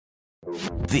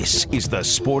This is the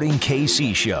Sporting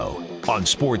KC Show on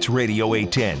Sports Radio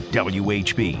 810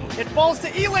 WHB. It falls to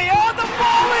Ely on the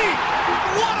volley!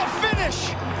 What a finish!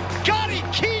 Gotti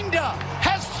Kinda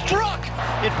has struck!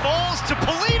 It falls to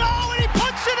Polino and he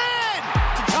puts it in!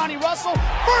 To Johnny Russell,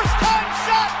 first time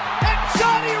shot, and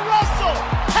Johnny Russell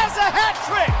has a hat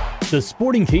trick! The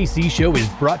Sporting KC Show is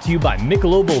brought to you by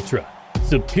Michelob Ultra.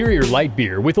 Superior light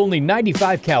beer with only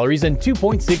 95 calories and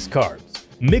 2.6 carbs.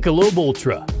 Michelob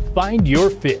Ultra. Find your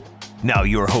fit. Now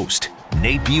your host,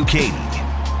 Nate Bukaty. And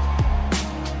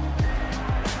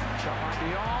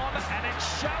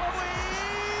it's Shallowy!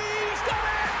 He's done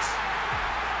it!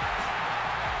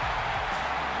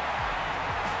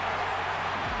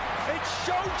 It's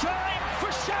showtime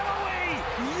for Shallowy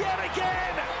yet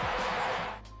again!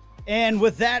 And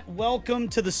with that, welcome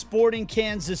to the Sporting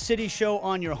Kansas City Show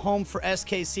on your home for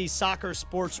SKC Soccer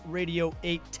Sports Radio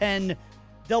 810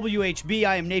 WHB.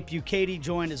 I am Nate Bukaty,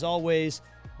 joined as always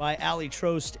by Aly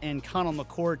Trost and Conall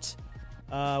McCourt.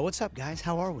 What's up, guys?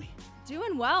 How are we?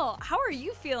 Doing well. How are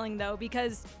you feeling, though?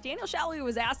 Because Daniel Shallowy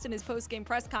was asked in his post-game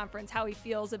press conference how he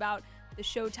feels about the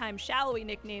Showtime Shallowy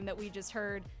nickname that we just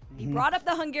heard. He brought up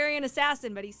the Hungarian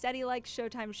assassin, but he said he likes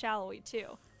Showtime Shallowy,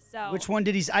 too. So which one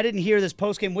did he? I didn't hear this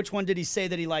post-game. Which one did he say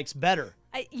that he likes better?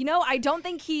 I don't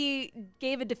think he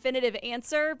gave a definitive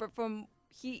answer, but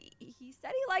he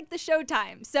said he liked the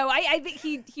Showtime. So I think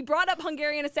he brought up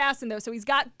Hungarian assassin, though, so he's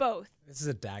got both. This is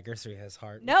a dagger through his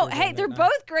heart. No, hey, they're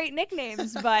both great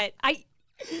nicknames, but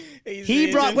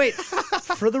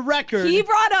for the record, he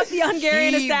brought up the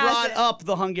Hungarian assassin. He brought up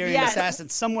the Hungarian Yes. assassin.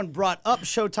 Someone brought up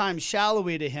Showtime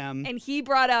Shallowy to him. And he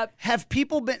brought up... Have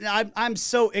people been... I'm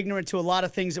so ignorant to a lot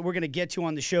of things that we're going to get to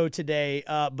on the show today,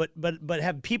 but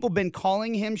have people been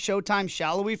calling him Showtime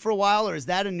Shallowy for a while, or is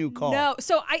that a new call? No,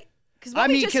 so because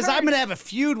I'm going to have a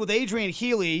feud with Adrian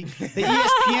Healy, the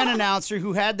ESPN announcer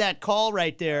who had that call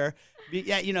right there.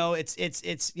 Yeah, we'll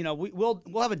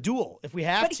have a duel if we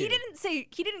have to. But he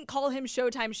didn't call him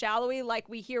Showtime Shallowy like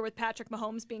we hear with Patrick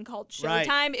Mahomes being called Showtime.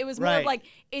 Right. It was more of like,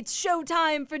 it's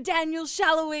Showtime for Daniel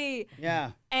Shallowy.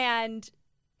 Yeah. And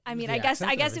I mean, I guess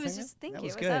it was just thank that you.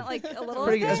 was Was good. that like a little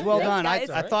Pretty good. That's well done. Thanks,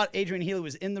 I thought Adrian Healy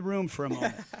was in the room for a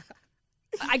moment.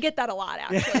 I get that a lot,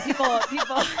 actually.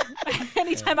 People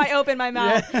anytime I open my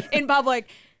mouth in public.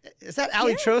 Is that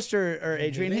Aly Trost or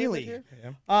Adrian Healy?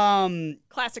 Yeah.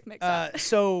 Classic mix-up.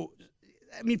 So,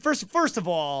 I mean, first of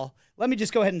all, let me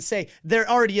just go ahead and say there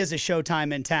already is a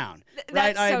Showtime in town,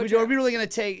 right? Are we really going to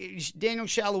take Daniel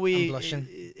Shallowy?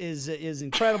 Is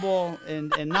incredible,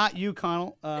 and not you,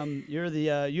 Conall.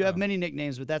 You have many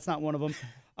nicknames, but that's not one of them.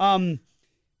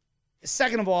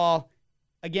 Second of all,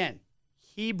 again,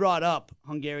 he brought up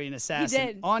Hungarian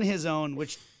assassin on his own,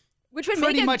 which would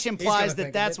pretty much implies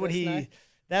that that's what he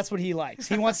likes.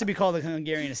 He wants to be called the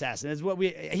Hungarian assassin.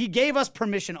 He gave us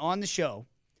permission on the show,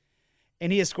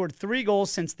 and he has scored 3 goals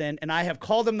since then, and I have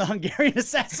called him the Hungarian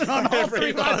assassin on all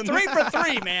 3. I'm 3 for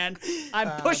 3, man.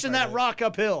 I'm pushing that rock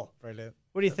uphill. Brilliant.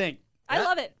 What do you think? I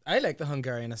love it. I like the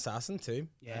Hungarian assassin too.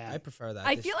 Yeah. I prefer that.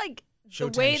 I feel like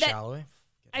Showtime the way that Shallowy.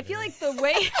 I feel like the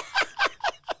way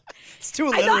it's too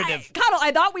alliterative. Conall,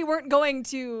 I thought we weren't going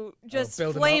to just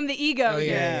flame the ego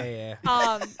here.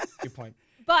 Yeah. Good point.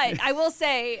 But I will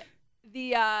say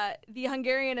the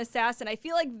Hungarian assassin, I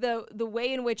feel like the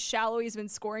way in which Shallowy's been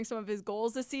scoring some of his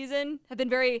goals this season have been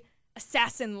very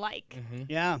assassin-like. Mm-hmm.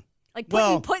 Yeah. Like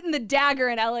putting the dagger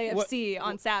in LAFC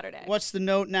on Saturday. What's the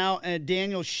note now?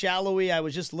 Daniel Shallowy, I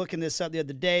was just looking this up the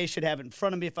other day. Should have it in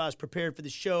front of me if I was prepared for the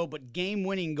show. But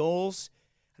game-winning goals,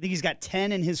 I think he's got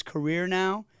 10 in his career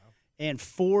now and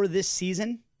 4 this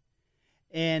season.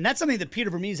 And that's something that Peter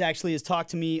Vermees actually has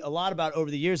talked to me a lot about over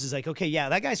the years. Is like, okay, yeah,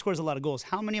 that guy scores a lot of goals.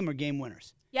 How many of them are game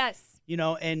winners? Yes.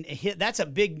 And that's a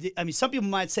big – I mean, some people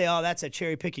might say, oh, that's a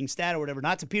cherry-picking stat or whatever.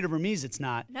 Not to Peter Vermees, it's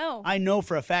not. No. I know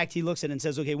for a fact he looks at it and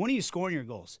says, okay, when are you scoring your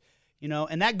goals?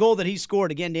 And that goal that he scored,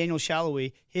 again, Daniel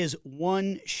Shallowy, his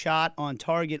one shot on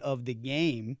target of the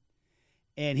game,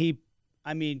 and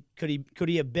could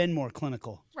he have been more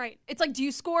clinical? Right. It's like, do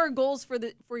you score goals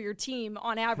for your team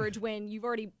on average when you've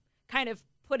already kind of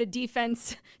put a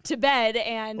defense to bed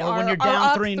and when you're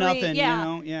down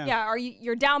 3-0, Yeah,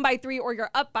 you're down by 3 or you're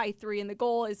up by 3, and the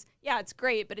goal is, it's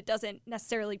great, but it doesn't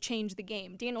necessarily change the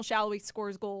game. Daniel Shallowy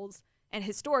scores goals, and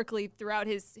historically throughout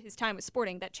his time with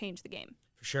Sporting, that changed the game.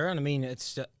 For sure, and I mean,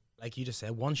 it's like you just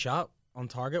said, one shot on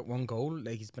target, one goal.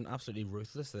 Like, he's been absolutely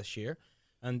ruthless this year,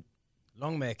 and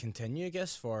long may it continue, I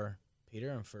guess, for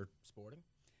Peter and for Sporting.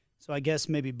 So I guess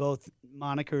maybe both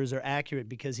monikers are accurate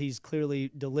because he's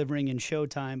clearly delivering in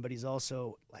Showtime, but he's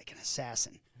also like an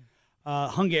assassin.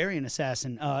 Hungarian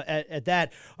assassin at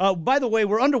that. By the way,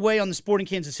 we're underway on the Sporting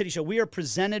Kansas City show. We are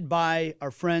presented by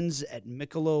our friends at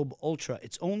Michelob Ultra.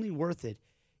 It's only worth it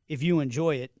if you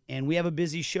enjoy it, and we have a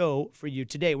busy show for you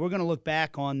today. We're going to look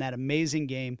back on that amazing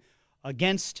game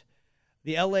against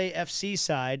the LAFC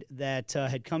side that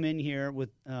had come in here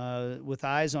with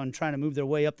eyes on trying to move their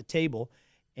way up the table,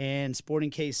 and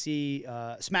Sporting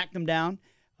KC smacked them down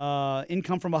in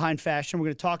come-from-behind fashion. We're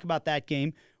going to talk about that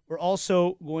game. We're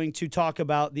also going to talk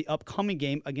about the upcoming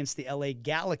game against the LA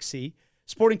Galaxy.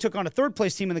 Sporting took on a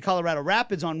third-place team in the Colorado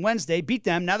Rapids on Wednesday, beat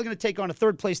them. Now they're going to take on a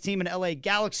third-place team in LA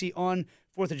Galaxy on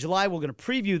 4th of July. We're going to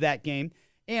preview that game,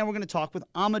 and we're going to talk with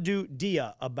Amadou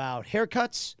Dia about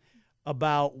haircuts,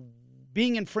 about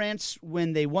being in France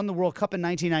when they won the World Cup in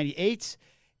 1998,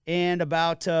 and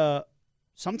about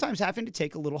sometimes having to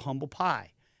take a little humble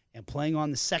pie and playing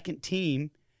on the second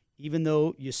team, even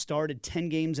though you started 10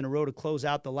 games in a row to close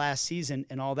out the last season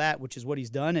and all that, which is what he's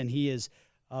done, and he is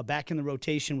back in the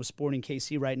rotation with Sporting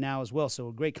KC right now as well. So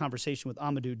a great conversation with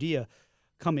Amadou Dia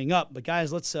coming up. But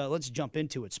guys, let's jump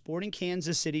into it. Sporting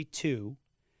Kansas City 2,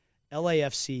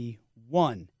 LAFC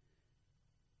 1.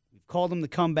 We've called them the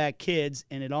comeback kids,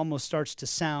 and it almost starts to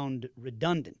sound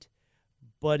redundant.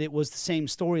 But it was the same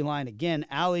storyline again.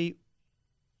 Aly,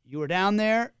 you were down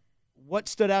there. What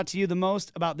stood out to you the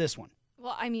most about this one?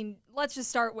 Well, I mean, let's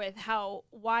just start with how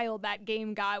wild that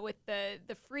game got with the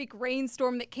freak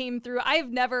rainstorm that came through.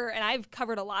 I've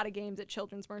covered a lot of games at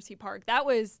Children's Mercy Park. That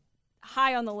was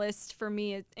high on the list for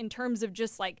me in terms of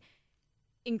just like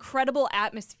incredible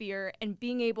atmosphere and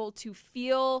being able to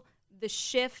feel the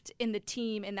shift in the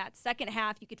team in that second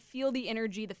half. You could feel the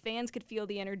energy, the fans could feel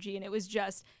the energy, and it was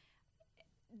just,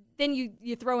 then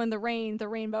you throw in the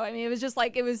rainbow. I mean, it was just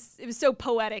like, it was so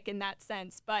poetic in that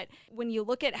sense. But when you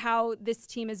look at how this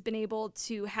team has been able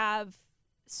to have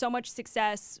so much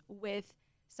success with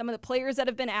some of the players that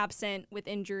have been absent with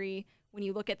injury, when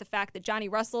you look at the fact that Johnny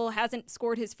Russell hasn't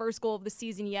scored his first goal of the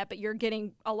season yet, but you're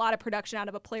getting a lot of production out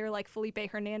of a player like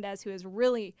Felipe Hernandez, who has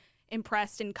really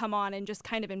impressed and come on and just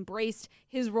kind of embraced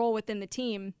his role within the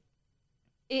team.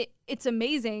 It's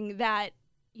amazing that,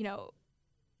 you know,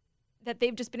 that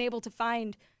they've just been able to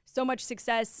find so much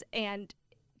success and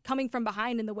coming from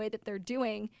behind in the way that they're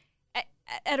doing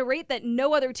at a rate that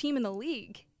no other team in the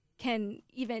league can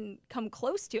even come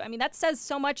close to. I mean, that says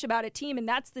so much about a team, and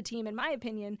that's the team, in my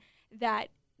opinion,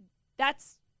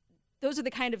 those are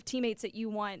the kind of teammates that you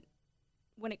want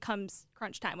when it comes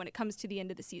crunch time, when it comes to the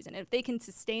end of the season. And if they can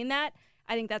sustain that,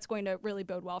 I think that's going to really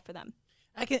bode well for them.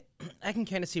 I can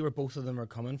kind of see where both of them are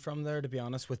coming from there, to be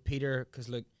honest, with Peter, because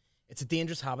look, it's a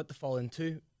dangerous habit to fall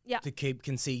into, to keep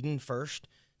conceding first.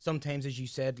 Sometimes, as you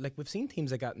said, like we've seen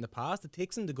teams like that in the past, it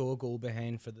takes them to go a goal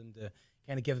behind for them to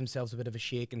kind of give themselves a bit of a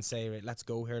shake and say, right, let's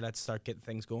go here, let's start getting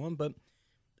things going. But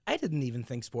I didn't even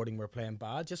think Sporting were playing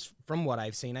bad. Just from what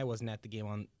I've seen, I wasn't at the game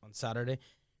on Saturday.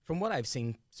 From what I've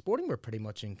seen, Sporting were pretty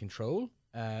much in control.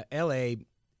 LA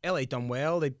done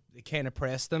well. They kind of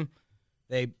pressed them.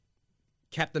 They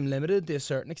kept them limited to a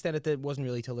certain extent. It wasn't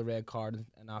really till the red card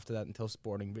and after that until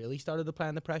Sporting really started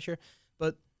applying the pressure.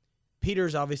 But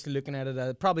Peter's obviously looking at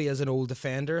it probably as an old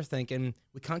defender, thinking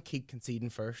we can't keep conceding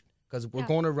first because we're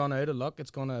going to run out of luck.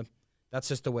 That's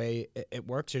just the way it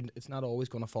works. It's not always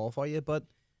going to fall for you. But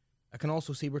I can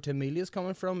also see where Tim Melia's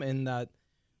coming from in that,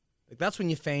 like, that's when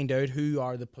you find out who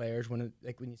are the players when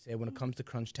it comes to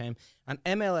crunch time. And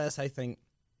MLS, I think,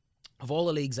 of all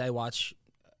the leagues I watch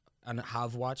and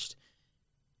have watched,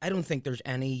 I don't think there's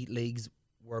any leagues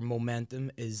where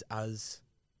momentum is as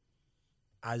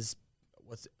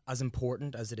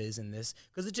important as it is in this,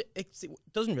 because it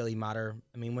doesn't really matter.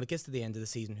 I mean, when it gets to the end of the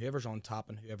season, whoever's on top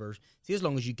and as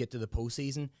long as you get to the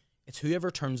postseason, it's whoever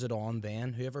turns it on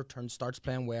then, whoever starts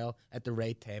playing well at the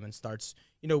right time and starts,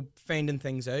 finding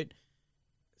things out,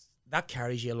 that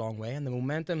carries you a long way. And the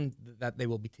momentum that they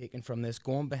will be taking from this,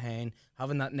 going behind,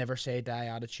 having that never say die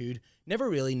attitude, never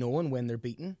really knowing when they're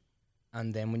beaten.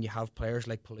 And then when you have players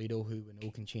like Polito, who we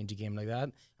know can change a game like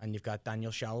that, and you've got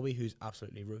Daniel Shalhoub, who's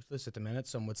absolutely ruthless at the minute.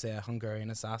 Some would say a Hungarian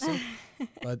assassin,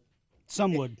 but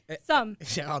some would.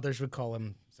 Yeah, others would call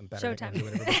him some better Showtime. Or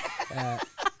whatever.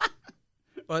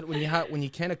 But when you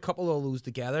kind of couple all those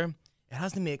together, it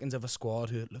has the makings of a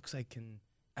squad who it looks like can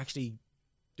actually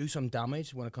do some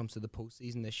damage when it comes to the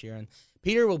postseason this year. And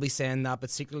Peter will be saying that, but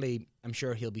secretly, I'm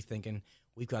sure he'll be thinking,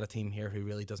 we've got a team here who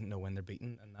really doesn't know when they're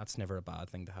beaten, and that's never a bad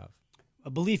thing to have. A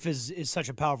belief is such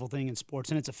a powerful thing in sports,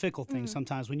 and it's a fickle thing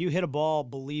sometimes. When you hit a ball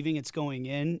believing it's going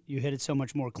in, you hit it so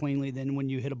much more cleanly than when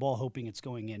you hit a ball hoping it's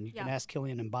going in. You can ask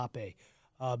Kylian Mbappe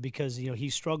because he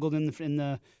struggled in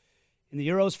the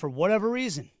Euros for whatever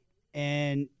reason,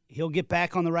 and he'll get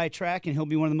back on the right track, and he'll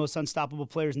be one of the most unstoppable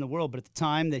players in the world. But at the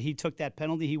time that he took that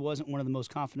penalty, he wasn't one of the most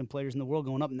confident players in the world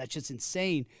going up, and that's just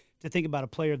insane to think about a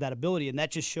player of that ability, and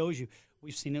that just shows you.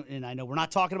 We've seen it, and I know we're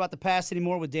not talking about the past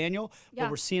anymore with Daniel,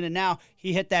 but we're seeing it now.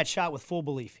 He hit that shot with full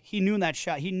belief. He knew that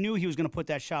shot. He knew he was going to put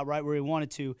that shot right where he wanted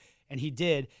to, and he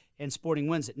did, and Sporting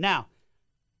wins it. Now,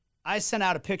 I sent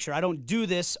out a picture. I don't do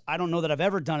this. I don't know that I've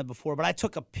ever done it before, but I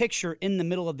took a picture in the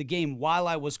middle of the game while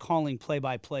I was calling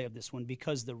play-by-play of this one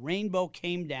because the rainbow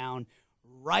came down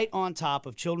right on top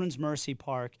of Children's Mercy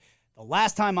Park. The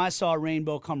last time I saw a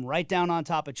rainbow come right down on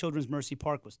top of Children's Mercy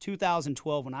Park was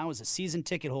 2012 when I was a season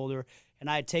ticket holder, and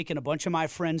I had taken a bunch of my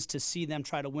friends to see them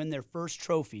try to win their first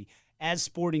trophy as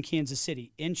Sporting Kansas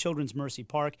City in Children's Mercy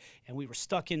Park, and we were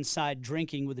stuck inside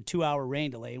drinking with a 2-hour rain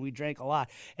delay, and we drank a lot.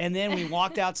 And then we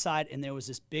walked outside, and there was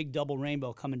this big double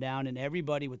rainbow coming down, and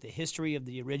everybody with the history of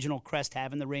the original crest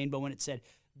having the rainbow, and it said,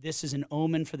 this is an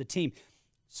omen for the team.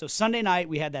 So Sunday night,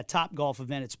 we had that Top Golf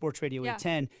event at Sports Radio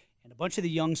 810, and a bunch of the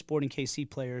young Sporting KC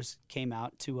players came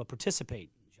out to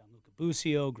participate. Gianluca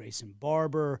Busio, Grayson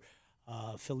Barber,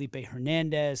 Felipe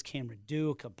Hernandez, Cameron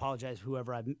Duke, apologize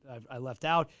whoever I left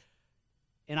out.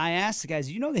 And I asked the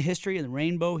guys, you know the history of the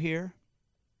rainbow here?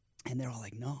 And they're all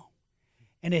like, no.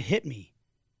 And it hit me.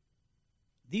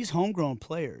 These homegrown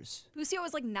players. Busio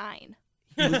was like 9.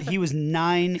 He was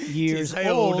 9 years old.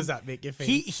 How old does that make you feel?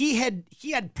 He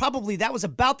had probably, that was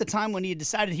about the time when he had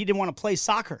decided he didn't want to play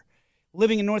soccer.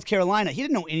 Living in North Carolina, he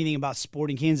didn't know anything about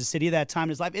Sporting Kansas City at that time in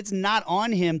his life. It's not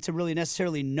on him to really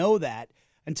necessarily know that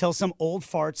until some old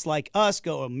farts like us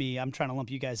go, I'm trying to lump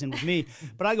you guys in with me,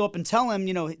 but I go up and tell him,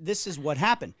 this is what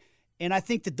happened. And I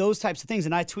think that those types of things,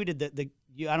 and I tweeted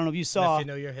I don't know if you saw. If you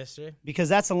know your history. Because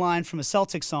that's a line from a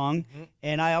Celtic song,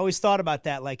 and I always thought about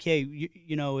that, like, hey,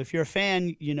 if you're a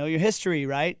fan, you know your history,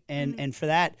 right? And for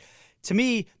that, to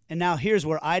me, and now here's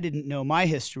where I didn't know my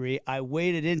history. I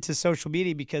waded into social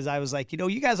media because I was like,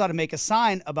 you guys ought to make a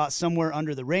sign about somewhere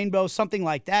under the rainbow, something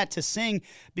like that to sing,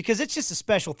 because it's just a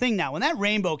special thing now. When that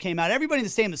rainbow came out, everybody in the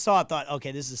stadium that saw it thought,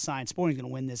 okay, this is a sign. Sporting's going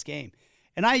to win this game.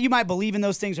 And you might believe in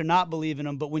those things or not believe in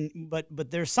them,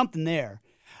 but there's something there.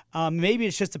 Maybe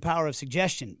it's just the power of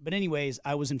suggestion. But anyways,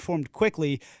 I was informed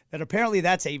quickly that apparently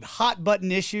that's a hot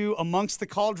button issue amongst the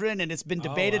cauldron, and it's been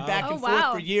debated back and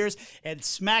forth for years. And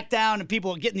SmackDown, and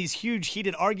people are getting these huge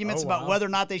heated arguments about whether or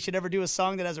not they should ever do a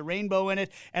song that has a rainbow in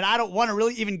it. And I don't want to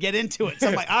really even get into it. So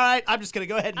I'm like, all right, I'm just going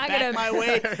to go ahead and back my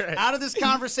way out of this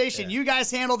conversation. You guys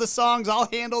handle the songs. I'll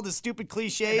handle the stupid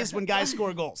cliches when guys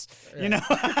score goals.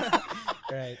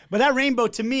 Right. But that rainbow,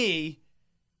 to me,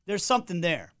 there's something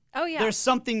there. Oh yeah, there's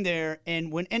something there,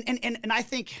 and I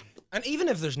think, and even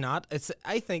if there's not,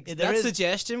 I think that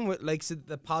suggestion with like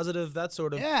the positive, that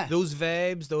sort of those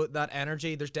vibes, that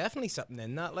energy. There's definitely something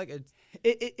in that. Like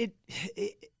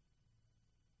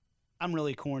I'm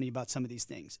really corny about some of these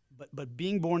things, but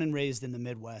being born and raised in the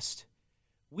Midwest,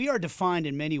 we are defined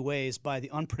in many ways by the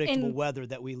unpredictable weather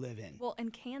that we live in. Well,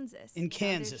 in Kansas. In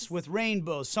Kansas, with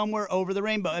rainbows, somewhere over the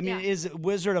rainbow. I mean, it is a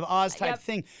Wizard of Oz type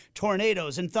thing.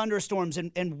 Tornadoes and thunderstorms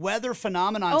and weather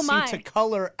phenomena seem to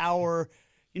color our,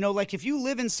 like if you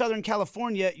live in Southern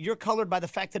California, you're colored by the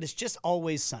fact that it's just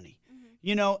always sunny.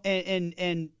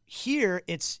 And here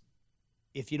it's,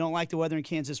 if you don't like the weather in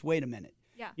Kansas, wait a minute.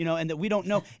 And that we don't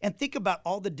know. And think about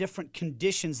all the different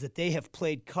conditions that they have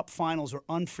played cup finals or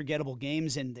unforgettable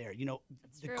games in there.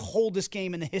 The coldest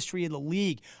game in the history of the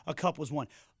league, a cup was won.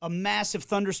 A massive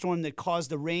thunderstorm that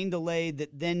caused a rain delay that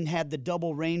then had the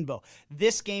double rainbow.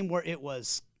 This game where it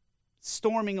was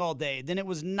storming all day. Then it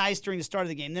was nice during the start of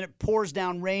the game. Then it pours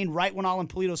down rain right when Alan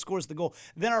Pulido scores the goal.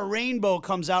 Then a rainbow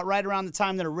comes out right around the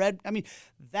time that a red. I mean,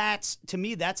 to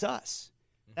me, that's us.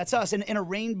 That's us, and a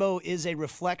rainbow is a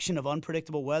reflection of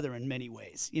unpredictable weather in many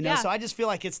ways. So I just feel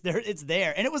like it's there,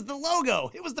 and it was the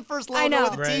logo. It was the first logo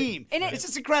of the team. And it's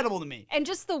just incredible to me. And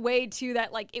just the way too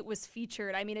that it was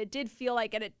featured. I mean, it did feel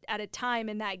like at a time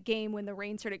in that game when the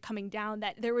rain started coming down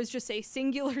that there was just a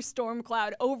singular storm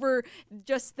cloud over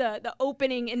just the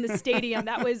opening in the stadium.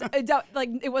 That was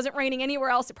it wasn't raining anywhere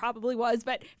else. It probably was,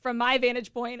 but from my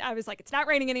vantage point, I was like, it's not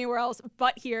raining anywhere else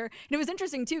but here. And it was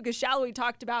interesting too because Shallowy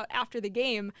talked about after the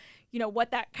game, what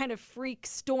that kind of freak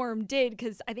storm did,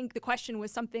 because I think the question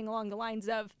was something along the lines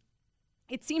of,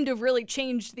 it seemed to have really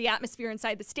changed the atmosphere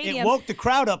inside the stadium. It woke the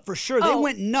crowd up for sure. They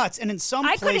went nuts. And in some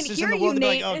places in the world,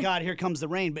 they're like, oh, God, here comes the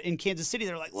rain. But in Kansas City,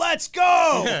 they're like, let's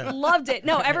go. Loved it.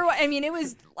 No, everyone, I mean, it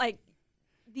was like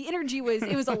the energy was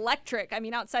electric. I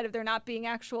mean, outside of there not being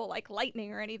actual like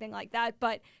lightning or anything like that.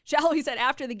 But Shallowy said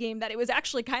after the game that it was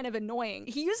actually kind of annoying.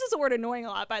 He uses the word annoying a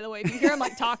lot, by the way. If you hear him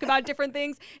like talk about different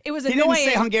things, it was annoying. He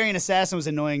didn't say Hungarian Assassin was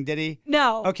annoying, did he?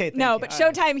 No. Okay. No, but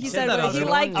Showtime he said he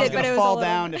liked it, but it was fall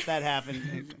down if that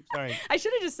happened. Sorry. I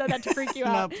should have just said that to freak you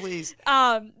out. No, please.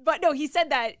 But no, he said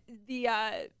that the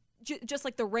just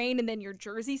like the rain and then your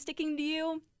jersey sticking to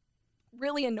you,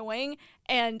 really annoying.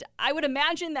 And I would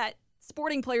imagine that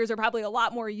Sporting players are probably a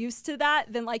lot more used to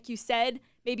that than, like you said,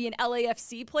 maybe an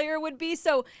LAFC player would be.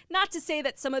 So not to say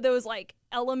that some of those like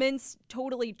elements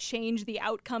totally change the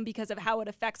outcome because of how it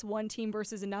affects one team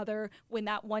versus another when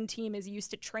that one team is used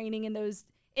to training in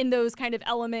those kind of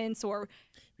elements or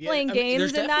playing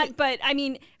games and that. But I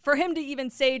mean, for him to even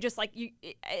say just like you,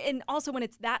 and also when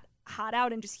it's that hot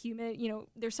out and just humid,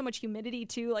 there's so much humidity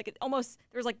too. Like it almost,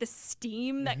 there's like the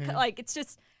steam that like, it's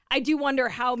just, I do wonder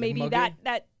how maybe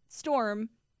that storm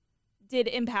did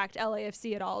impact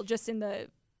LAFC at all, just in the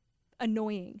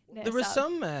annoyingness. There was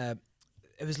some,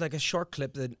 it was like a short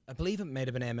clip that I believe it might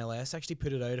have been MLS actually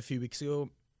put it out a few weeks ago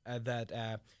that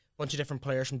a bunch of different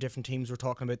players from different teams were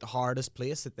talking about the hardest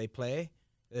place that they play,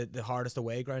 the hardest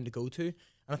away ground to go to. And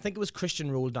I think it was Christian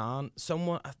Roldan,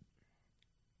 someone...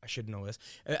 I should know this.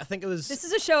 I think it was... This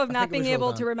is a show of not being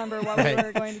able to remember what we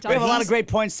were going to talk about. We have a lot of great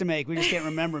points to make. We just can't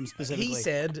remember them specifically. He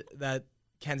said that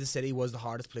Kansas City was the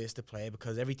hardest place to play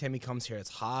because every time he comes here,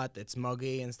 it's hot, it's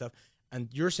muggy and stuff. And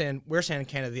we're saying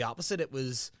kind of the opposite. It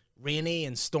was rainy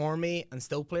and stormy, and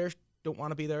still players don't want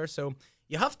to be there. So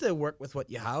you have to work with what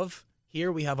you have.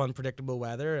 Here we have unpredictable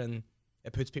weather, and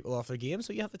it puts people off their game,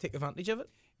 so you have to take advantage of it.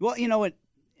 Well, you know what?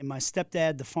 And my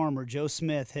stepdad, the farmer, Joe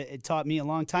Smith, had taught me a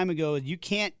long time ago, you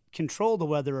can't control the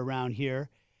weather around here.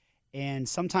 And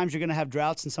sometimes you're going to have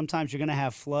droughts and sometimes you're going to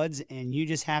have floods. And you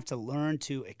just have to learn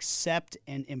to accept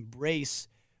and embrace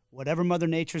whatever Mother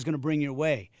Nature is going to bring your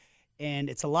way. And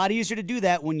it's a lot easier to do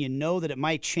that when you know that it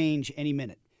might change any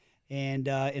minute. And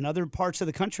in other parts of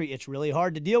the country, it's really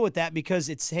hard to deal with that because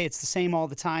it's the same all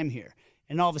the time here.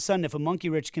 And all of a sudden, if a monkey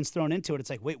wrench gets thrown into it,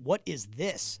 it's like, wait, what is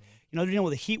this? They're dealing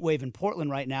with a heat wave in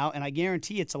Portland right now, and I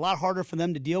guarantee it's a lot harder for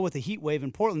them to deal with a heat wave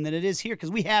in Portland than it is here because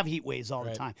we have heat waves all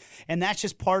the time. And that's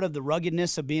just part of the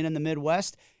ruggedness of being in the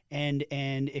Midwest. And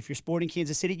if you're sporting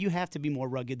Kansas City, you have to be more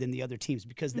rugged than the other teams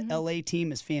because the LA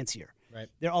team is fancier. Right.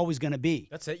 They're always going to be.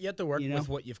 That's it. You have to work with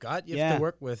what you've got. You have to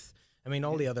work with,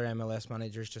 all the other MLS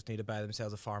managers just need to buy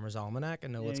themselves a farmer's almanac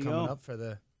and know what's coming up for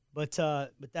the... But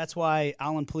that's why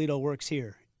Alan Polito works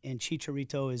here. And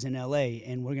Chicharito is in L.A.,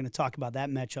 and we're going to talk about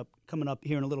that matchup coming up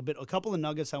here in a little bit. A couple of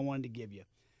nuggets I wanted to give you.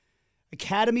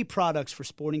 Academy products for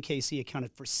Sporting KC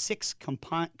accounted for 6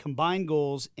 combined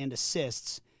goals and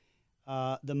assists,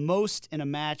 the most in a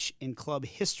match in club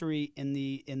history in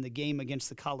the game against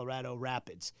the Colorado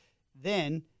Rapids.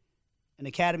 Then an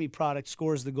Academy product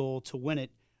scores the goal to win it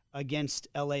against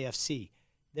LAFC.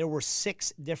 There were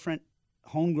 6 different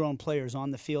homegrown players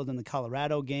on the field in the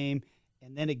Colorado game.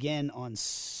 And then again on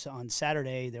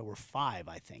Saturday, there were 5,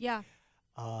 I think. Yeah.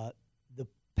 The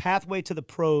pathway to the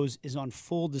pros is on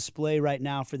full display right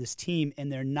now for this team,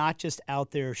 and they're not just out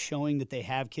there showing that they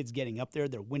have kids getting up there.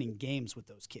 They're winning games with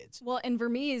those kids. Well, and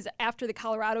Vermees, after the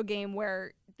Colorado game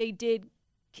where they did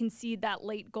concede that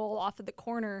late goal off of the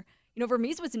corner,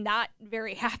 Vermees was not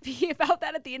very happy about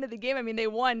that at the end of the game. I mean, they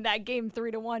won that game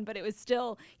 3-1, but it was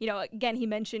still, again, he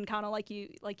mentioned kind of like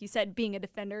you said, being a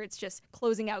defender, it's just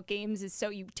closing out games is so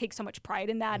you take so much pride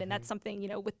in that. And that's something,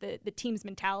 with the team's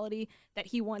mentality that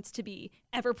he wants to be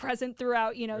ever present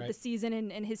throughout, the season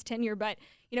and his tenure. But,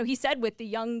 he said with the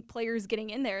young players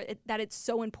getting in there that it's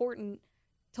so important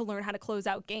to learn how to close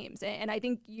out games. And I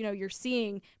think, you're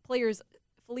seeing players,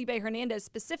 Felipe Hernandez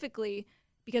specifically,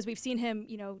 because we've seen him,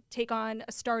 take on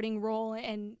a starting role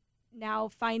and now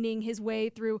finding his way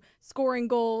through scoring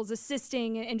goals,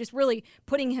 assisting, and just really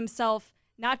putting himself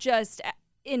not just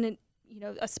in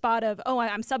a spot of,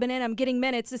 I'm subbing in, I'm getting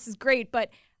minutes, this is great,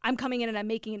 but I'm coming in and I'm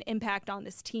making an impact on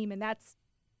this team. And that's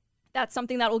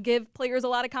something that will give players a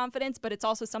lot of confidence, but it's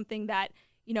also something that,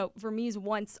 Vermees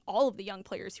wants all of the young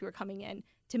players who are coming in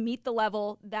to meet the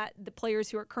level that the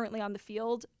players who are currently on the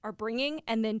field are bringing,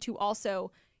 and then to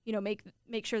also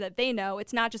make sure that they know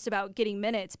it's not just about getting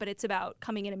minutes, but it's about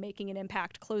coming in and making an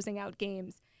impact, closing out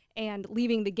games, and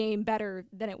leaving the game better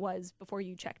than it was before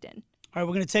you checked in. All right,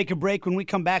 we're going to take a break. When we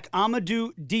come back,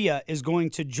 Amadou Dia is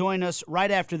going to join us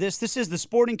right after this. This is the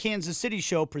Sporting Kansas City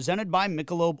Show presented by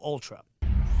Michelob Ultra.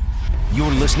 You're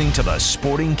listening to the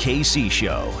Sporting KC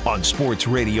Show on Sports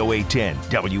Radio 810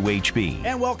 WHB.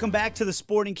 And welcome back to the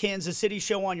Sporting Kansas City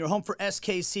Show on your home for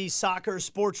SKC Soccer,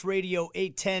 Sports Radio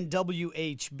 810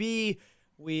 WHB.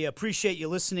 We appreciate you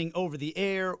listening over the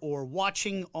air or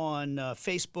watching on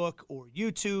Facebook or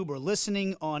YouTube or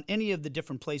listening on any of the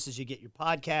different places you get your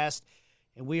podcast.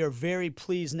 And we are very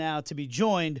pleased now to be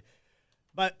joined.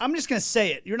 But I'm just going to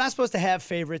say it. You're not supposed to have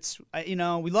favorites. We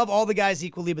love all the guys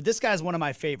equally, but this guy's one of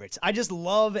my favorites. I just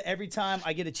love every time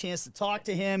I get a chance to talk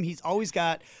to him. He's always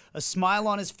got a smile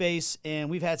on his face, and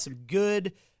we've had some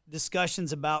good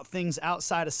discussions about things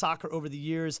outside of soccer over the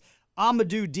years.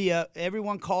 Amadou Dia,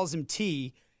 everyone calls him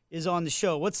T, is on the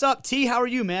show. What's up, T? How are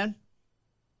you, man?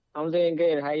 I'm doing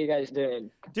good. How you guys doing?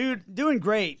 Dude, doing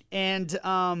great. And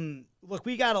look,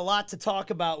 we got a lot to talk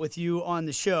about with you on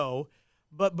the show.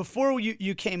 But before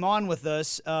you came on with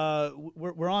us,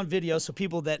 we're on video, so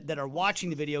people that are watching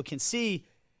the video can see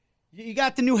you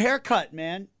got the new haircut,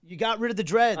 man. You got rid of the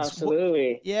dreads.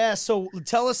 Absolutely. Yeah, so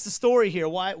tell us the story here.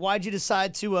 Why'd you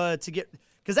decide to get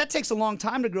 – because that takes a long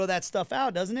time to grow that stuff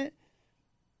out, doesn't it?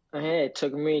 Hey, it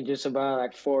took me just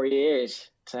about 4 years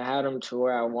to have them to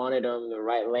where I wanted them, the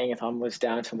right length, almost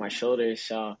down to my shoulders.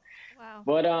 So, wow.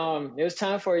 But it was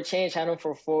time for a change. Had them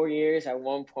for 4 years. At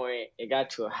one point, it got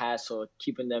to a hassle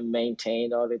keeping them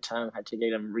maintained all the time. Had to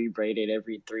get them rebraided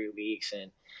every 3 weeks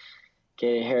and get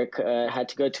a haircut. Had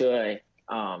to go to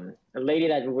a lady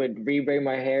that would rebraid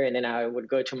my hair, and then I would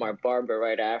go to my barber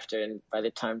right after, and by the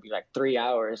time it'd be like 3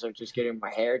 hours of just getting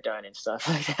my hair done and stuff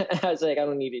like that. I was like, I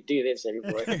don't need to do this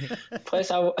anymore.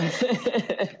 Plus I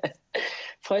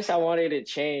wanted to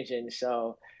change, and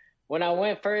so when I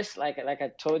went first, like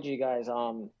I told you guys,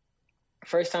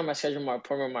 first time I scheduled my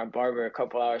appointment with my barber a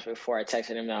couple hours before, I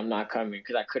texted him that I'm not coming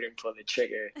because I couldn't pull the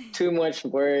trigger. Too much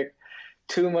work.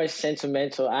 Too much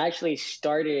sentimental. I actually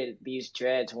started these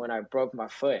dreads when I broke my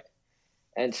foot.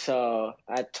 And so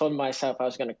I told myself I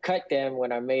was going to cut them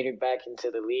when I made it back into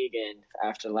the league. And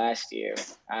after last year,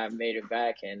 I made it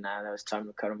back, and now it was time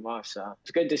to cut them off. So it's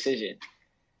a good decision.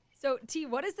 So, T,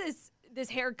 what is this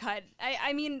haircut?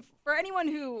 I mean, for anyone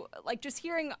who, like, just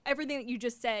hearing everything that you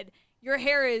just said, your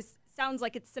hair sounds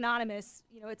like it's synonymous.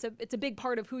 You know, it's a big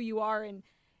part of who you are. And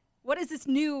what does this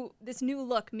new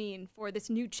look mean for this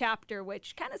new chapter,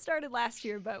 which kind of started last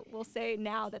year, but we'll say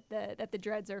now that the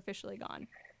dreads are officially gone?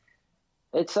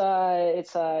 It's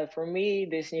for me,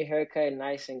 this new haircut,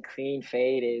 nice and clean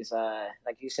fade, is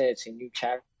like you said, it's a new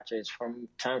chapter. It's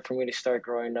time for me to start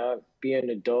growing up, be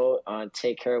an adult,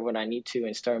 take care of what I need to,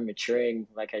 and start maturing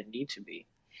like I need to be.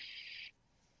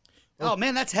 Oh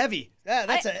man, that's heavy. Yeah,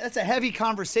 that's a heavy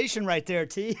conversation right there,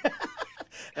 T.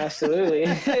 Absolutely.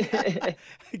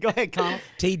 Go ahead, Conall.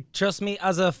 T, trust me,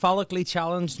 as a follically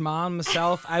challenged man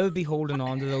myself, I would be holding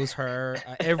on to those hair,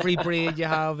 every braid you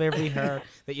have, every hair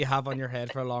that you have on your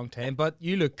head for a long time. But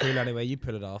you look cool anyway. You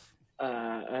put it off.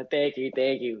 Thank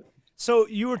you. So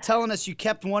you were telling us you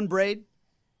kept one braid?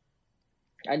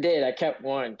 I did. I kept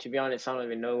one. To be honest, I don't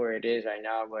even know where it is right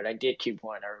now, but I did keep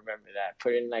one. I remember that.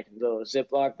 Put it in like a little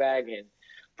Ziploc bag and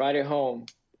brought it home.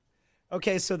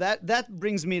 Okay, so that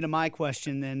brings me to my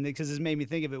question then, because this made me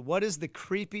think of it. What is the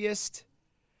creepiest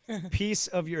piece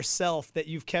of yourself that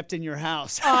you've kept in your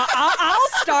house? I'll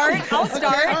start. Okay, all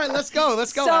right, let's go.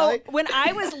 So Aly. When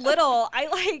I was little,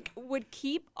 I would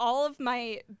keep all of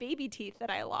my baby teeth that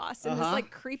I lost in this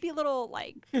creepy little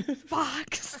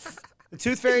box. The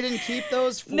Tooth Fairy didn't keep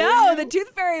those for No, you? the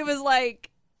Tooth Fairy was like,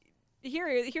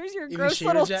 here's your gross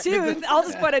little tooth. I'll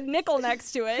just put a nickel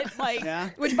next to it.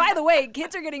 Which, by the way,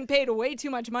 kids are getting paid way too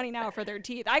much money now for their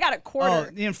teeth. I got a quarter.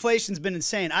 Oh, the inflation's been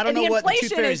insane. I don't know what the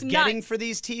Tooth Fairy is getting for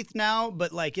these teeth now,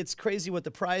 but it's crazy what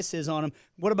the price is on them.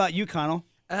 What about you, Conall?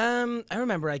 I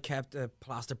remember I kept a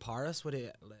plaster Paris. What do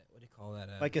you call that?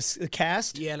 Like a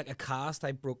cast? Yeah, like a cast.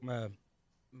 I broke my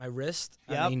wrist.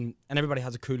 Yep. I mean, and everybody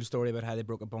has a cool story about how they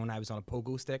broke a bone. I was on a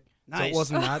pogo stick. Nice. So it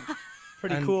wasn't that.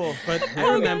 Pretty cool. But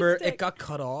I remember it got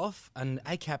cut off, and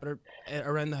I kept it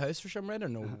around the house for some reason. I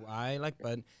don't know why.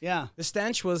 But yeah, the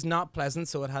stench was not pleasant,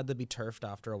 so it had to be turfed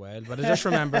after a while. But I just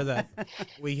remember that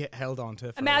we held on to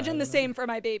it. Imagine the same for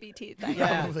my baby teeth.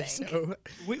 Yeah. So.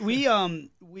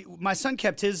 My son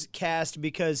kept his cast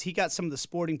because he got some of the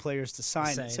sporting players to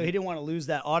sign it, so he didn't want to lose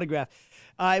that autograph.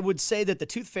 I would say that the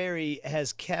Tooth Fairy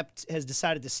has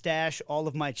decided to stash all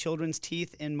of my children's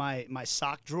teeth in my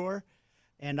sock drawer.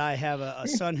 And I have a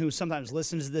son who sometimes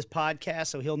listens to this podcast,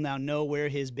 so he'll now know where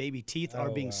his baby teeth are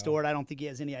being stored. I don't think he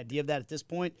has any idea of that at this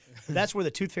point. But that's where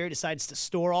the Tooth Fairy decides to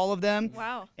store all of them.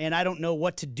 Wow. And I don't know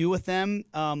what to do with them.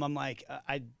 I'm like,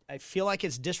 I feel like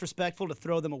it's disrespectful to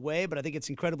throw them away, but I think it's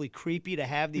incredibly creepy to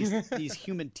have these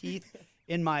human teeth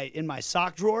in my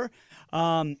sock drawer.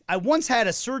 I once had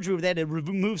a surgery where they had to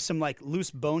remove some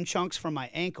loose bone chunks from my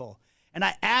ankle. And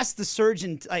I asked the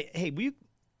surgeon, hey, will you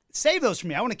save those for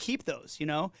me? I want to keep those,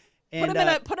 And,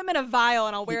 put him in a vial,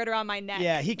 and I'll wear it around my neck.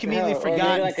 Yeah, he conveniently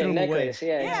forgot and threw him away.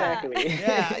 Yeah, exactly.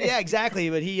 yeah, exactly.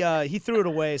 But he threw it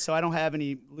away, so I don't have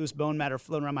any loose bone matter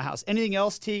floating around my house. Anything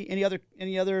else, T?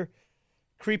 Any other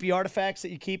creepy artifacts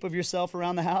that you keep of yourself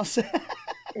around the house?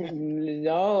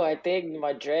 No, I think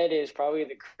my dread is probably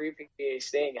the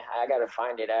creepiest thing. I gotta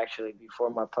find it actually before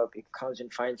my puppy comes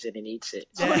and finds it and eats it.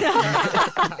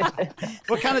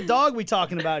 What kind of dog we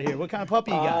talking about here? What kind of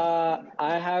puppy you got?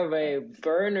 I have a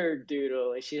burner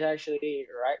doodle. She's actually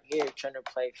right here trying to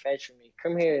play fetch with me.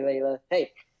 Come here, Layla.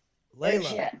 Hey,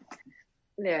 Layla.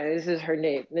 Yeah, this is her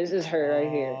name. This is her right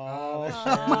here. Oh,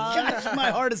 gosh,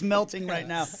 my heart is melting right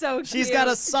now. So cute. She's got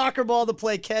a soccer ball to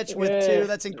play catch with, too.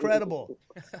 That's incredible.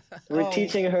 We're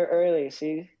teaching her early,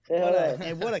 see? Say hello.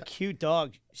 What a cute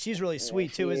dog. She's really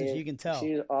sweet, too, isn't she? You can tell.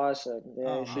 She's awesome.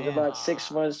 Yeah, she's about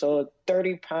 6 months old,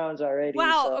 30 pounds already.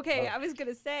 Wow, so. okay, I was going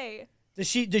to say. Does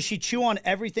she chew on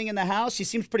everything in the house? She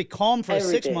seems pretty calm for a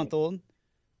 6-month-old.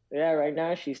 Yeah, right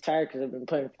now she's tired because I've been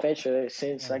playing fetch with her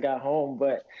since I got home,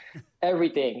 but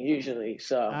everything usually.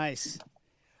 So nice.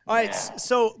 All right,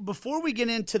 so before we get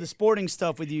into the sporting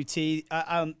stuff with you, T,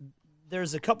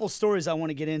 there's a couple stories I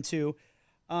want to get into.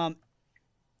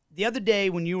 The other day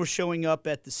when you were showing up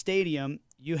at the stadium,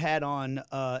 you had on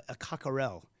a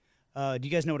cockerel. Do you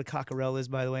guys know what a cockerel is,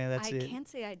 by the way? I can't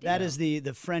say I do. That is the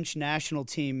French national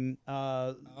team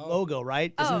logo,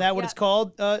 right? Isn't that what it's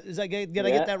called? Did I get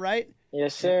that right?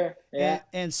 Yes, sir. Yeah.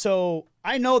 And so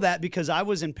I know that because I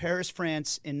was in Paris,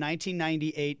 France in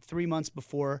 1998, 3 months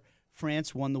before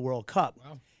France won the World Cup.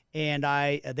 Wow. And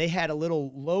they had a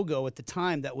little logo at the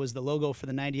time that was the logo for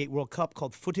the 98 World Cup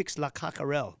called Footix La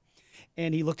Cockerel.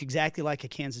 And he looked exactly like a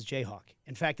Kansas Jayhawk.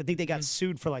 In fact, I think they got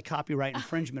sued for like copyright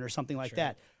infringement or something like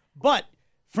that. But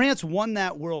France won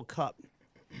that World Cup.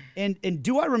 And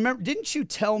do I remember, didn't you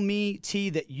tell me,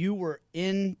 T, that you were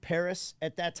in Paris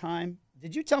at that time?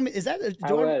 Did you tell me? Is that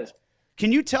I was.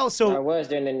 Can you tell? So I was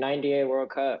during the '98 World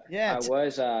Cup. Yeah, I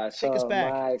was. take us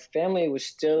back. My family was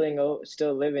still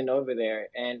living over there,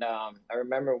 and I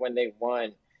remember when they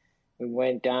won, we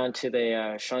went down to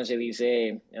the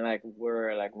Champs-Élysées, and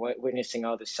we're witnessing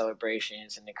all the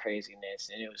celebrations and the craziness,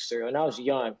 and it was surreal. And I was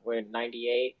young. We're in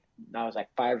 '98. I was like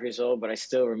 5 years old, but I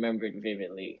still remember it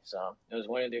vividly. So it was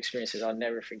one of the experiences I'll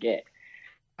never forget.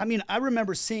 I mean, I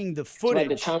remember seeing the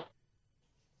footage.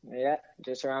 Yeah,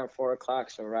 just around 4 o'clock.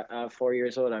 So 4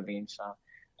 years old, so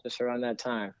just around that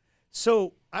time.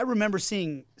 So I remember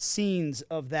seeing scenes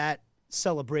of that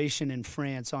celebration in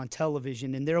France on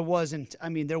television, and there wasn't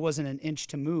an inch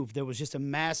to move. There was just a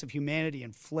mass of humanity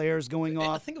and flares going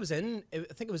off. I think it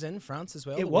was in France as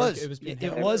well. It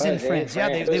was in France.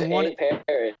 Yeah, they won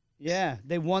it. Yeah,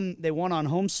 they won on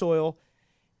home soil.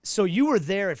 So you were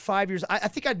there at 5 years. I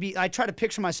think I try to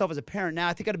picture myself as a parent now.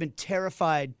 I think I'd have been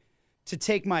terrified to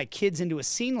take my kids into a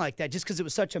scene like that just because it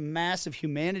was such a mass of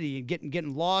humanity and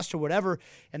getting lost or whatever.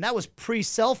 And that was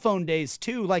pre-cell phone days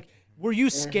too. Like, were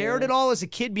you scared at all as a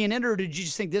kid being in it, or did you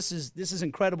just think this is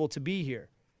incredible to be here?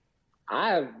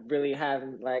 I really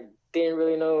didn't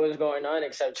really know what was going on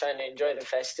except trying to enjoy the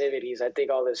festivities. I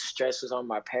think all the stress was on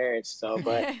my parents,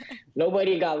 but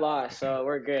nobody got lost, so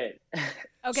we're good.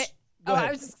 Okay.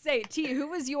 I was just going to say, T, who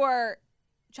was your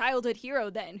childhood hero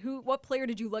then? What player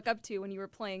did you look up to when you were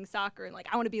playing soccer and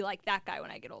I want to be like that guy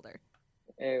when I get older?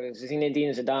 It was Zinedine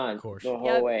Zidane, of course. The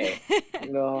whole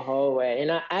way.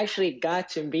 And I actually got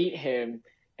to meet him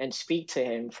and speak to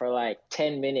him for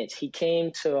 10 minutes. He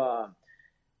came to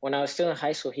when I was still in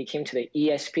high school, he came to the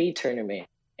ESP tournament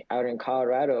out in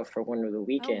Colorado for one of the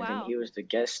weekends, and he was the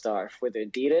guest star for the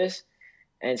Adidas.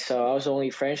 And so I was the only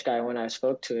French guy when I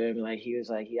spoke to him.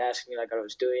 He asked me what I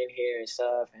was doing here and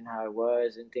stuff and how it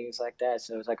was and things like that.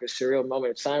 So it was a surreal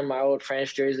moment. Signed my old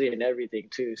French jersey and everything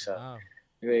too. So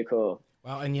really cool.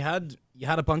 Wow, and you had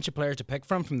a bunch of players to pick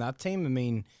from that team. I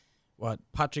mean,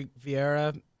 Patrick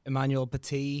Vieira, Emmanuel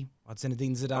Petit,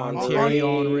 Zinedine Zidane, Thierry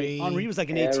Henry. Henry was like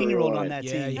an 18-year-old on that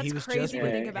team. That's he was crazy just to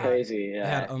think about. Crazy, yeah. They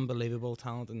had unbelievable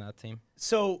talent in that team.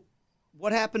 So,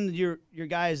 what happened to your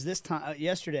guys this time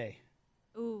yesterday?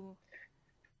 Ooh.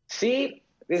 See,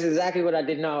 this is exactly what I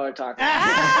didn't know what to talk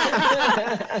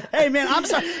about. Hey man, I'm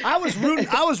sorry. I was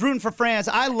rooting for France.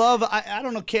 I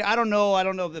don't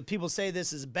know that people say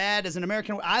this is bad as an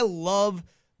American. I love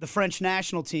the French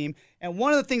national team. And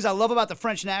one of the things I love about the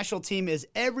French national team is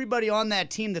everybody on that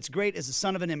team that's great is the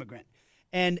son of an immigrant.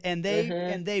 And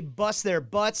they bust their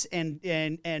butts and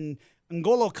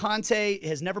N'Golo Kanté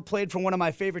has never played for one of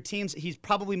my favorite teams. He's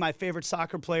probably my favorite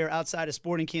soccer player outside of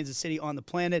Sporting Kansas City on the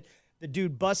planet. The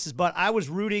dude busts his butt. I was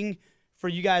rooting for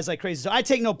you guys like crazy. So I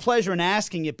take no pleasure in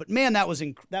asking it, but man, that was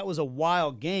a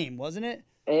wild game, wasn't it?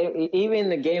 Even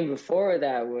the game before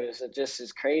that was just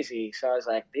as crazy. So I was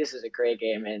like, this is a great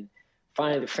game. And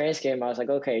finally, the France game, I was like,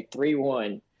 okay,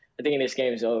 3-1. I think this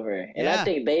game's over. And I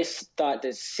think they thought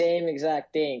the same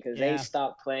exact thing because they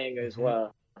stopped playing as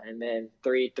well. And then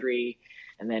 3-3,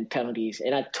 and then penalties.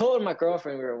 And I told my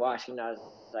girlfriend we were watching, I was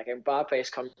like, Mbappe's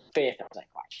coming fifth. I was like,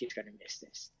 watch, she's going to miss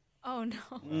this. Oh,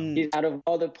 no. He's, out of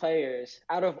all the players,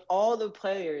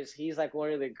 he's like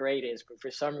one of the greatest. But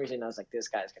for some reason, I was like, this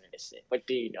guy's going to miss it. What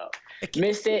do you know?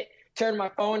 Missed it. Turned my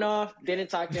phone off, didn't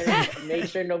talk to her, made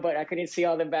sure I couldn't see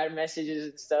all the bad messages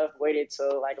and stuff, waited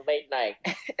till like late night.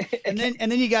 and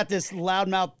then you got this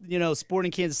loudmouth,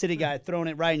 Sporting Kansas City guy throwing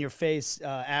it right in your face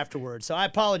afterwards. So I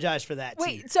apologize for that.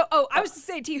 Wait, I was to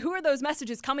say, T, who are those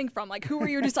messages coming from? Like, who were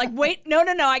you just like, wait, no,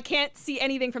 I can't see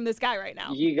anything from this guy right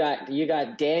now. You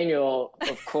got Daniel,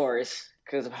 of course,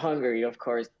 because of Hungary, of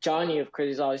course. Johnny, of course,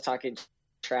 he's always talking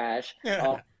trash,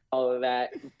 all of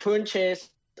that. Punches,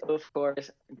 of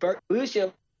course.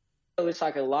 Lucio was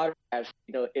talking a lot of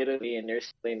Italy, and they're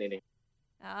still in it.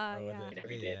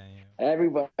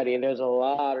 Everybody, and there's a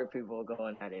lot of people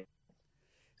going at it.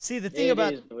 See, the thing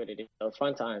about it is what it is.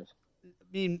 Fun times. I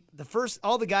mean,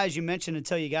 all the guys you mentioned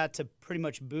until you got to pretty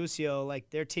much Busio, like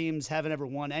their teams haven't ever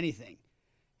won anything.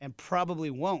 And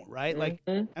probably won't, right? Like,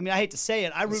 I mean, I hate to say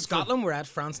it. Scotland were at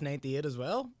France 98 as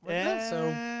well.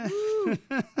 So,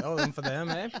 all in for them,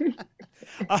 eh?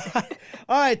 All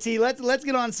right, T. Let's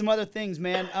get on some other things,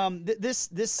 man.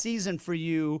 This season for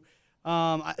you,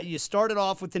 you started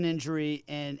off with an injury,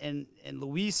 and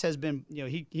Luis has been,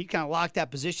 he kind of locked that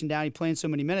position down. He playing so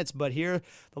many minutes, but here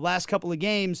the last couple of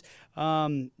games,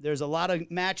 there's a lot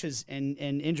of matches and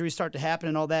injuries start to happen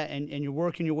and all that, and you're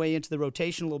working your way into the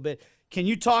rotation a little bit. Can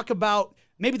you talk about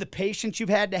maybe the patience you've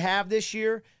had to have this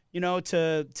year,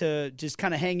 to just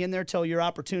kind of hang in there till your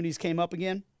opportunities came up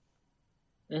again?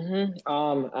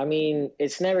 I mean,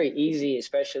 it's never easy,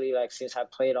 especially like since I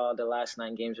played all the last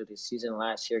 9 games of the season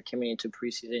last year, coming into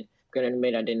preseason. I'm going to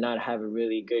admit I did not have a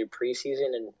really good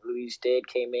preseason, and Luis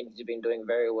came in. He's been doing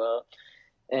very well.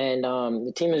 And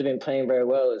the team has been playing very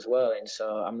well as well. And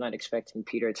so I'm not expecting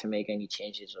Peter to make any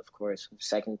changes, of course.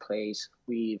 Second place,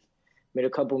 we've made a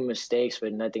couple of mistakes,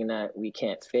 but nothing that we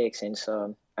can't fix. And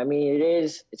so, I mean,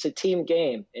 it's a team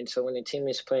game. And so when the team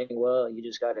is playing well, you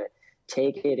just got to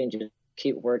take it and just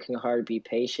keep working hard, be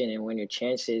patient. And when your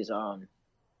chances, when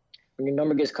your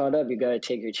number gets caught up, you got to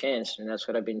take your chance. And that's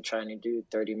what I've been trying to do.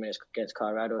 30 minutes against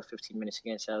Colorado, 15 minutes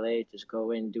against LA, just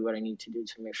go in, do what I need to do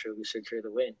to make sure we secure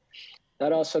the win.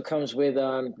 That also comes with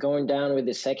going down with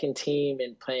the second team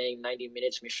and playing 90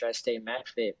 minutes, make sure I stay match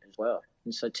fit as well.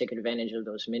 And so take advantage of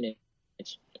those minutes.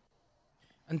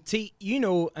 And T,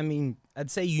 I mean,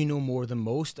 I'd say more than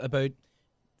most about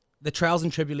the trials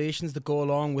and tribulations that go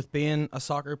along with being a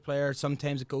soccer player.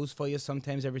 Sometimes it goes for you,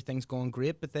 sometimes everything's going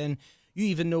great, but then you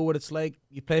even know what it's like.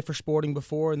 You played for Sporting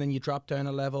before, and then you drop down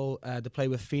a level to play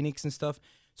with Phoenix and stuff.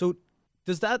 So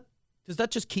does that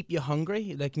just keep you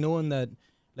hungry? Like knowing that,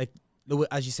 like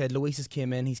as you said, Luis has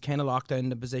came in, he's kind of locked down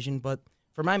the position, but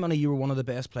for my money, you were one of the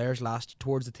best players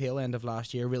towards the tail end of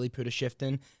last year, really put a shift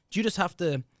in. Do you just have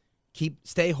to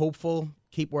stay hopeful,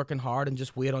 keep working hard, and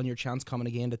just wait on your chance coming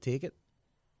again to take it?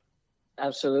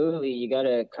 Absolutely. You got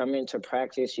to come into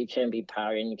practice. You can't be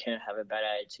pouting. You can't have a bad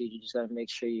attitude. You just got to make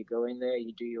sure you go in there,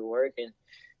 you do your work, and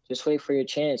just wait for your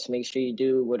chance. Make sure you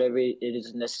do whatever it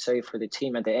is necessary for the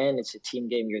team. At the end, it's a team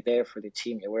game. You're there for the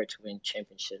team. You're there to win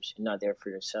championships. You're not there for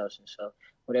yourselves. And so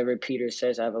whatever Peter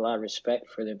says, I have a lot of respect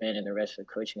for the men and the rest of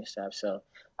the coaching staff. So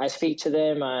I speak to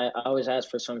them. I always ask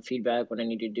for some feedback, what I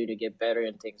need to do to get better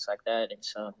and things like that. And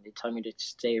so they tell me to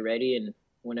stay ready, and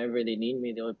whenever they need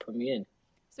me, they'll put me in.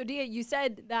 So, Dia, you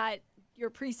said that your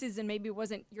preseason maybe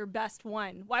wasn't your best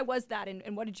one. Why was that,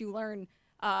 and what did you learn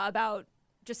about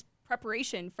just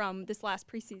preparation from this last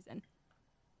preseason?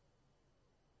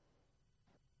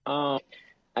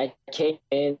 I came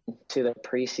into the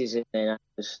preseason and I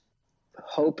was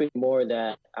hoping more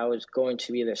that I was going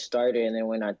to be the starter, and then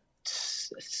when I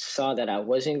saw that I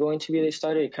wasn't going to be the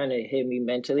starter, it kind of hit me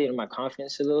mentally and my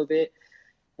confidence a little bit.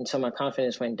 And so my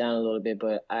confidence went down a little bit,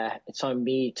 but it's on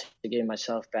me to get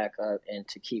myself back up and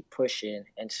to keep pushing.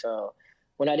 And so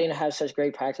when I didn't have such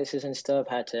great practices and stuff,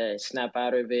 I had to snap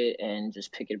out of it and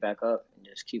just pick it back up and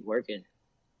just keep working.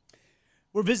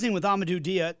 We're visiting with Amadou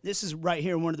Dia. This is right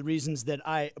here one of the reasons that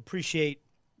I appreciate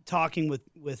talking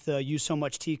with you so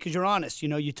much, T, because you're honest.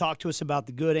 You talk to us about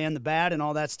the good and the bad and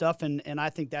all that stuff, and I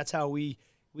think that's how we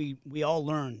all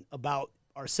learn about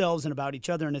ourselves and about each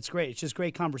other, and it's great. It's just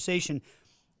great conversation.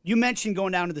 You mentioned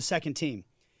going down to the second team,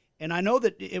 and I know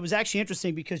that it was actually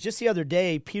interesting because just the other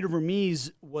day, Peter Vermees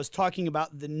was talking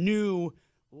about the new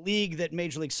league that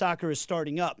Major League Soccer is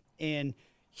starting up. And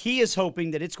he is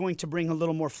hoping that it's going to bring a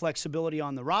little more flexibility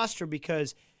on the roster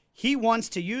because he wants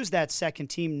to use that second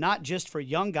team not just for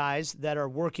young guys that are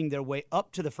working their way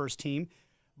up to the first team,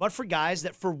 but for guys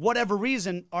that for whatever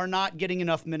reason are not getting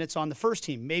enough minutes on the first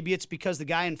team. Maybe it's because the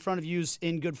guy in front of you is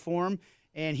in good form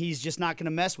and he's just not going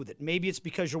to mess with it. Maybe it's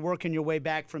because you're working your way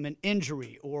back from an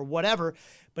injury or whatever.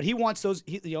 But he wants those.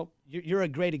 You're a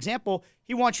great example.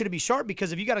 He wants you to be sharp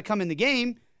because if you got to come in the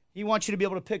game, he wants you to be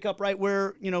able to pick up right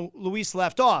where Luis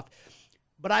left off.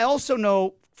 But I also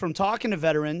know from talking to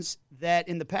veterans that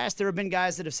in the past there have been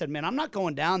guys that have said, "Man, I'm not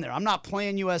going down there. I'm not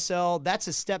playing USL. That's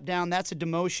a step down. That's a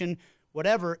demotion."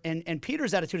 Whatever, and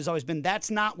Peter's attitude has always been, that's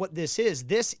not what this is.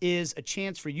 This is a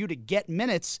chance for you to get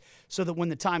minutes so that when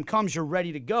the time comes, you're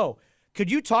ready to go. Could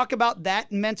you talk about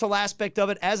that mental aspect of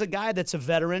it as a guy that's a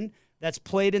veteran, that's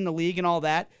played in the league and all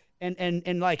that?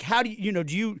 And like, how do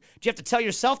you have to tell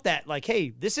yourself that, like, hey,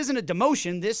 this isn't a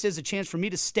demotion. This is a chance for me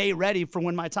to stay ready for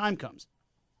when my time comes.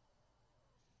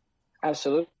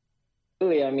 Absolutely.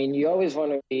 I mean, you always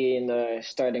want to be in the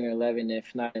starting 11,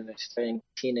 if not in the starting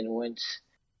 10, and once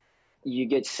you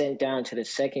get sent down to the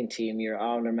second team, you're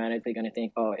automatically going to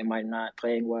think, oh, am I not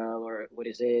playing well, or what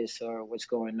is this, or what's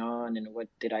going on, and what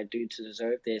did I do to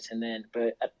deserve this? And then,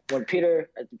 but when Peter,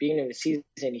 at the beginning of the season,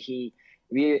 he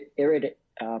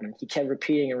kept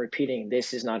repeating,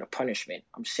 this is not a punishment.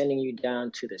 I'm sending you down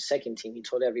to the second team. He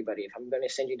told everybody, if I'm going to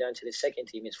send you down to the second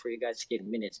team, it's for you guys to get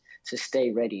minutes, to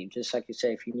stay ready. Just like you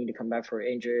say, if you need to come back for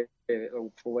an injury or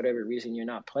for whatever reason you're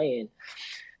not playing,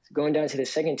 going down to the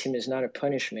second team is not a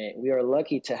punishment. We are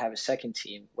lucky to have a second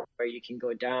team where you can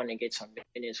go down and get some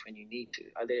minutes when you need to.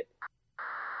 Other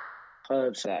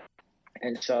clubs that.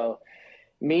 And so,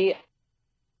 sometimes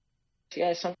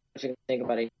you think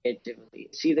about it differently.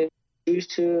 It's either choose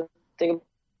to think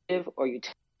positive or you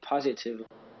take positive,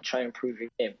 try to improve your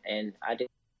game. And I did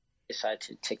decide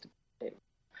to take the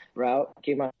route,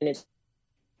 give my minutes,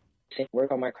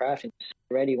 work on my craft, and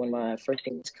ready when my first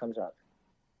team comes up.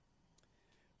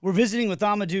 We're visiting with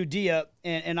Amadou Dia,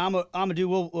 and Amadou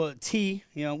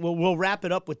we'll wrap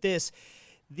it up with this.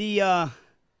 The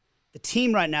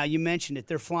team right now, you mentioned it,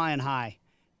 they're flying high.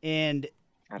 And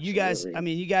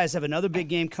Absolutely. you guys have another big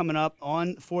game coming up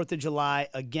on 4th of July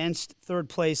against third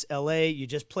place LA. You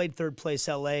just played third place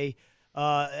LAFC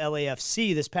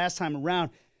this past time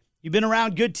around. You've been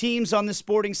around good teams on the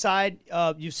sporting side.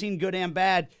 You've seen good and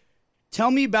bad. Tell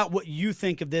me about what you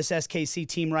think of this SKC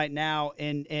team right now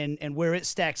and where it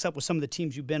stacks up with some of the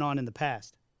teams you've been on in the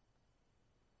past.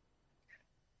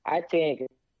 I think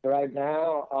right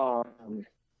now,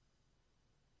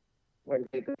 we're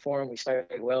in good form. We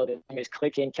started well. There's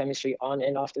clicking chemistry on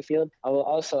and off the field. I will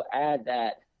also add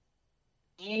that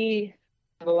we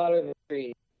have a lot of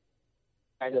history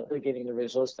getting the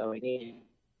results that we need.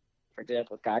 For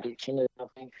example, Gotti Kinder's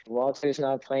not playing. Walter's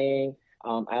not playing.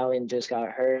 Allen just got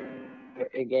hurt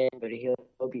again, but he'll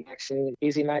be back soon.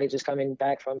 Easy Matty just coming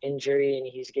back from injury and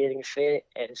he's getting fit.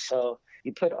 And so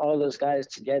you put all those guys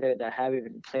together that haven't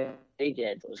even played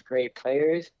yet, those great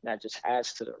players, that just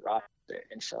adds to the roster.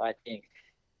 And so I think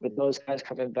with those guys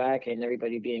coming back and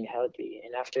everybody being healthy,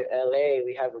 and after LA,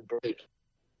 we have a break.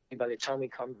 By the time we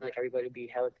come back, everybody be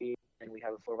healthy and we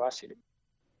have a full roster to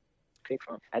pick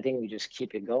from. I think we just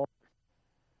keep it going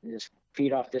and just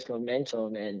feed off this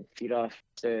momentum and feed off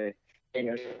the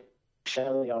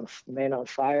Shelly on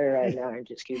fire right now and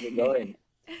just keep it going.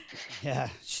 Yeah,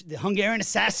 the Hungarian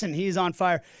assassin, he's on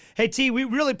fire. Hey, T, we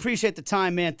really appreciate the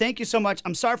time, man. Thank you so much.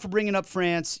 I'm sorry for bringing up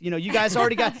France. You guys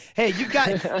already got – hey,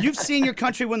 you've seen your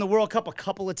country win the World Cup a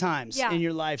couple of times in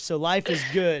your life, so life is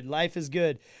good. Life is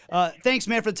good. Thanks,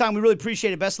 man, for the time. We really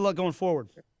appreciate it. Best of luck going forward.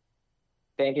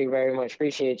 Thank you very much.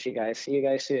 Appreciate you guys. See you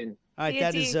guys soon. All right,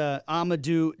 that is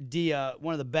Amadou Dia,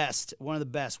 one of the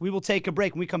best. We will take a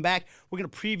break. When we come back, we're going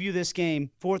to preview this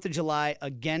game, 4th of July,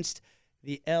 against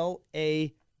the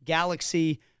LA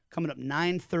Galaxy, coming up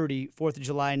 9:30, 4th of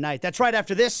July night. That's right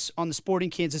after this on the Sporting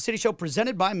Kansas City Show,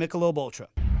 presented by Michelob Ultra.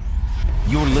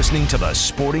 You're listening to the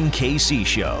Sporting KC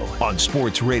Show on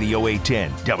Sports Radio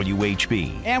 810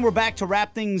 WHB. And we're back to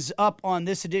wrap things up on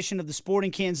this edition of the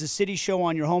Sporting Kansas City Show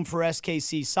on your home for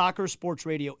SKC Soccer, Sports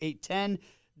Radio 810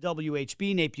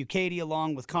 WHB. Nate Bucati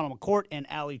along with Conall McCourt and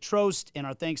Ali Trost. And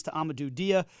our thanks to Amadou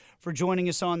Dia for joining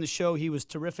us on the show. He was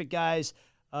terrific, guys.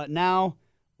 Now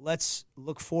let's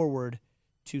look forward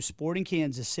to Sporting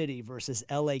Kansas City versus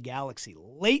LA Galaxy.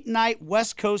 Late night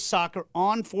West Coast soccer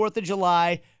on 4th of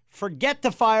July. Forget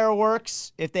the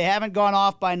fireworks. If they haven't gone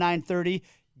off by 9:30,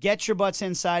 get your butts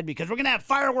inside because we're going to have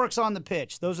fireworks on the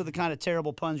pitch. Those are the kind of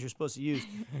terrible puns you're supposed to use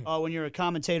when you're a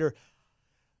commentator.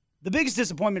 The biggest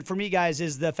disappointment for me, guys,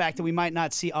 is the fact that we might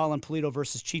not see Alan Pulido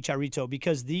versus Chicharito,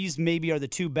 because these maybe are the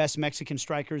two best Mexican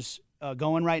strikers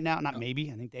going right now. Not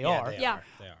maybe, I think they are. They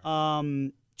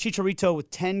are. Chicharito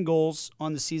with 10 goals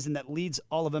on the season. That leads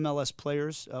all of MLS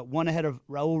players. 1 ahead of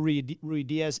Raul Rui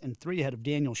Diaz and 3 ahead of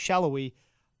Daniel Shalhoub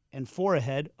and 4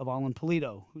 ahead of Alan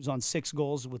Pulido, who's on 6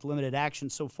 goals with limited action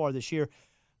so far this year.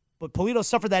 But Pulido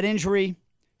suffered that injury.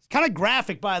 It's kind of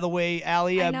graphic, by the way,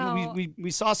 Aly. I know. We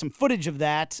saw some footage of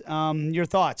that. Your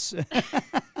thoughts?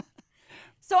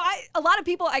 So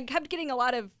I kept getting a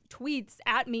lot of tweets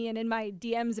at me and in my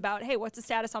DMs about, hey, what's the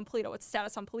status on Pulido? What's the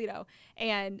status on Pulido?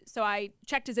 And so I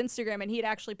checked his Instagram, and he had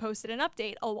actually posted an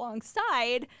update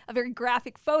alongside a very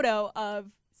graphic photo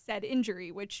of said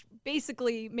injury, which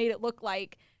basically made it look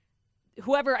like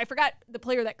whoever, I forgot the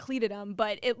player that cleated him,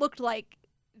 but it looked like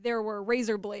there were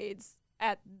razor blades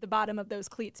at the bottom of those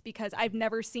cleats, because I've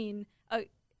never seen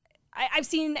I've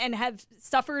seen and have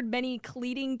suffered many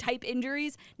cleating type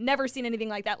injuries. Never seen anything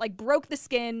like that. Like, broke the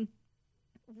skin,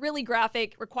 really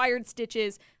graphic, required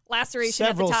stitches, laceration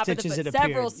at the top of the foot.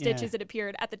 Several stitches it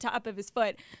appeared at the top of his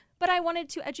foot. But I wanted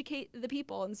to educate the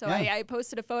people. And so I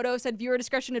posted a photo, said viewer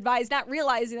discretion advised, not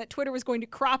realizing that Twitter was going to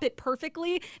crop it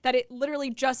perfectly, that it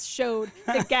literally just showed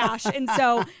the gash. And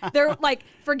so they're like,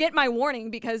 forget my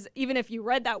warning, because even if you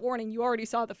read that warning, you already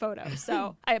saw the photo.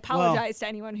 So I apologize to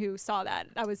anyone who saw that.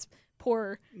 That was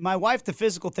poor. My wife, the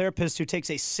physical therapist who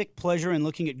takes a sick pleasure in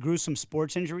looking at gruesome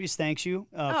sports injuries, thanks you.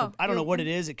 I don't know what it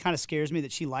is. It kind of scares me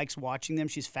that she likes watching them.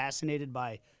 She's fascinated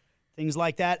by things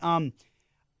like that.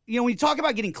 When you talk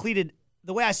about getting cleated,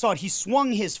 the way I saw it, he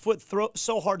swung his foot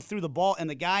so hard through the ball, and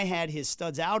the guy had his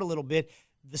studs out a little bit.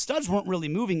 The studs weren't really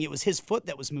moving. It was his foot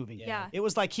that was moving. Yeah. It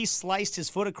was like he sliced his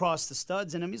foot across the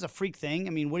studs, and he's a freak thing.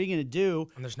 I mean, what are you going to do?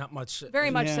 And there's not much.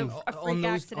 Very much so a freak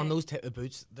accident. On those type of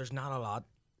boots, there's not a lot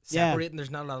separating.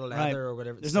 There's not a lot of leather or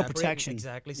whatever. There's no protection.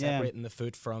 Exactly, separating the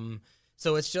foot from.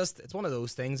 So it's one of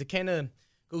those things. It kind of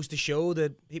goes to show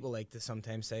that people like to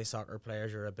sometimes say soccer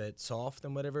players are a bit soft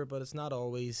and whatever, but it's not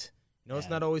always. It's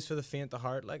not always for the faint of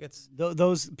heart. Like, it's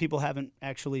those people haven't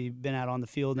actually been out on the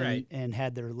field and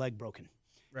had their leg broken.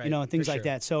 Right. And things like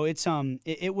that. So it's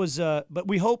it was but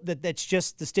we hope that that's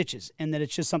just the stitches, and that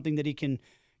it's just something that he can,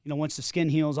 once the skin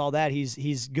heals, all that,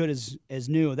 he's good as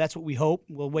new. That's what we hope.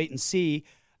 We'll wait and see.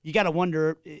 You got to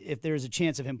wonder if there's a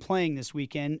chance of him playing this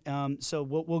weekend. So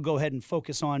we'll go ahead and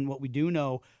focus on what we do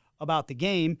know about the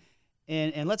game,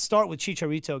 and let's start with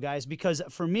Chicharito, guys, because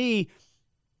for me,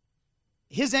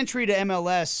 his entry to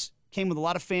MLS came with a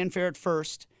lot of fanfare at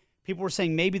first. People were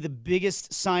saying maybe the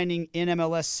biggest signing in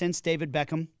MLS since David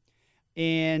Beckham.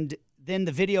 And then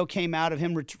the video came out of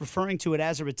him referring to it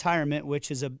as a retirement,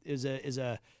 which is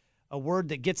a word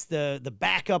that gets the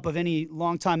backup of any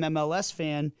longtime MLS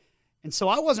fan. And so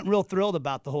I wasn't real thrilled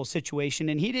about the whole situation,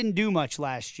 and he didn't do much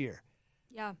last year.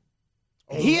 Yeah.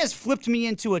 He has flipped me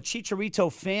into a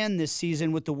Chicharito fan this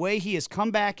season with the way he has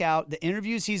come back out, the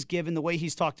interviews he's given, the way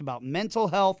he's talked about mental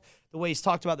health, the way he's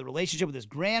talked about the relationship with his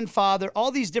grandfather,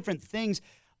 all these different things.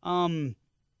 I'm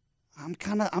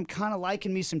kind of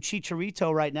liking me some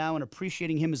Chicharito right now and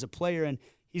appreciating him as a player, and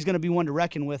he's going to be one to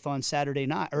reckon with on Saturday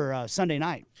night or Sunday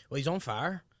night. Well, he's on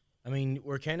fire. I mean,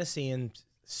 we're kind of seeing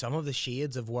some of the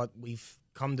shades of what we've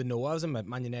come to know as him at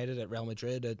Man United, at Real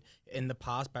Madrid, in the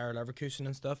past, Bayer Leverkusen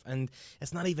and stuff. And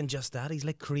it's not even just that. He's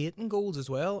like creating goals as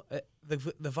well.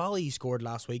 The volley he scored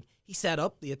last week, he set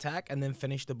up the attack and then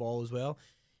finished the ball as well.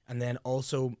 And then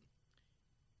also,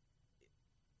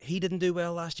 he didn't do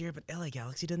well last year, but LA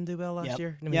Galaxy didn't do well last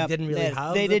year. I mean, he didn't really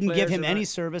have. They didn't give him any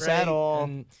service at all.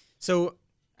 And so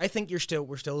I think we're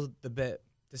still the bit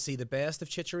to see the best of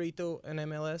Chicharito in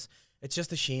MLS. It's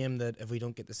just a shame that if we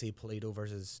don't get to see Pulido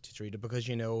versus Chicharito, because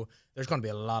there's going to be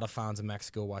a lot of fans in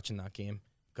Mexico watching that game,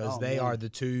 because they are the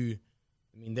two.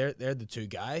 I mean, they're the two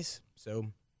guys. So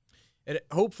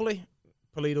hopefully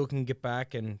Pulido can get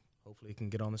back and hopefully he can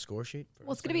get on the score sheet.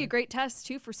 Well, it's going to be a great test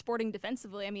too for Sporting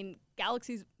defensively. I mean,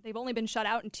 Galaxy's, they've only been shut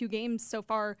out in 2 games so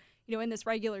far, in this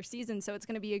regular season. So it's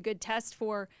going to be a good test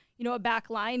for a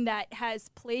back line that has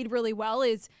played really well,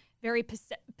 is very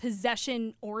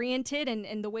possession-oriented,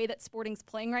 and the way that Sporting's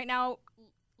playing right now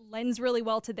lends really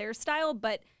well to their style.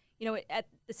 But, at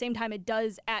the same time, it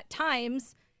does at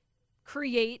times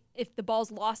create, if the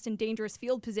ball's lost in dangerous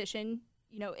field position,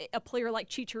 a player like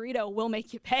Chicharito will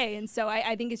make you pay. And so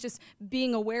I think it's just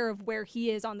being aware of where he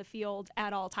is on the field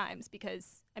at all times,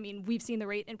 because, I mean, we've seen the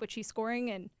rate at which he's scoring,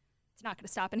 and it's not going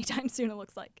to stop anytime soon, it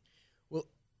looks like. Well,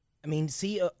 I mean,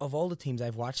 of all the teams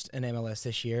I've watched in MLS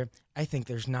this year, I think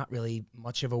there's not really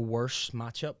much of a worse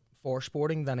matchup for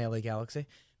Sporting than LA Galaxy,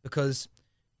 because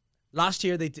Last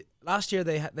year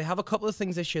they have a couple of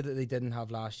things this year that they didn't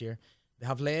have last year. They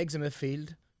have legs in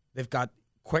midfield. They've got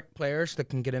quick players that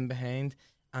can get in behind,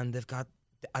 and they've got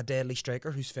a deadly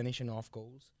striker who's finishing off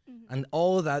goals. And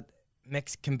all of that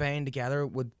mix combined together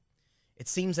it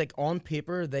seems like on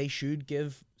paper they should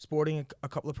give Sporting a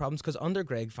couple of problems, because under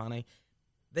Greg Fanny,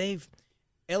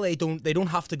 LA don't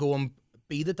have to go and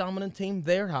be the dominant team.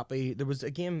 They're happy. There was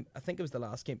a game, I think it was the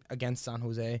last game against San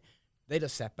Jose. They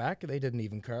just set back. They didn't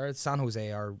even care. San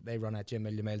Jose they run at you a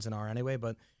million miles an hour anyway,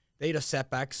 but they just set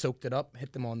back, soaked it up,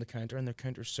 hit them on the counter, and their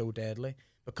counter's so deadly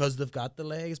because they've got the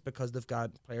legs, because they've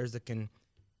got players that can,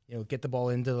 get the ball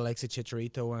into the likes of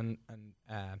Chicharito and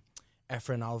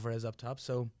Efrain Alvarez up top.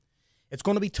 So it's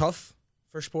going to be tough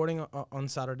for Sporting on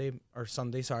Saturday or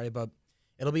Sunday, but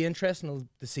it'll be interesting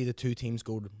to see the two teams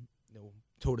go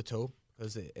toe to toe,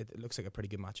 because it looks like a pretty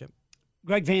good matchup.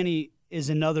 Greg Vanny is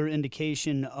another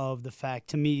indication of the fact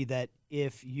to me that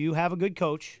if you have a good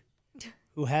coach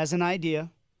who has an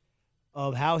idea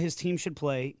of how his team should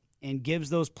play and gives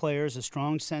those players a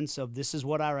strong sense of this is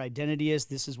what our identity is,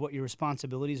 this is what your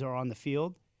responsibilities are on the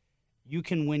field, you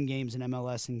can win games in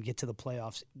MLS and get to the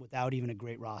playoffs without even a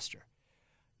great roster.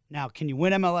 Now, can you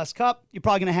win MLS Cup? You're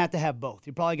probably going to have both.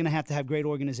 You're probably going to have great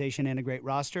organization and a great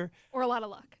roster. Or a lot of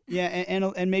luck. Yeah,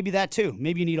 and maybe that too.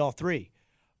 Maybe you need all three.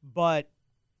 But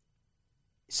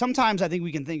sometimes I think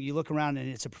you look around and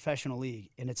it's a professional league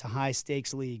and it's a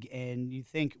high-stakes league, and you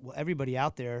think, well, everybody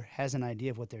out there has an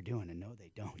idea of what they're doing, and no, they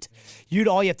don't.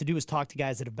 All you have to do is talk to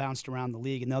guys that have bounced around the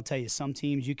league, and they'll tell you some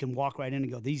teams you can walk right in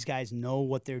and go, these guys know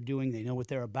what they're doing, they know what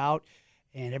they're about,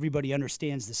 and everybody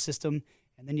understands the system.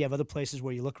 And then you have other places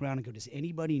where you look around and go, does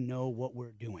anybody know what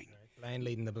we're doing? Blind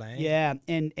leading the blind. Yeah,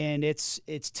 and it's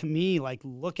to me like,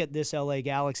 look at this LA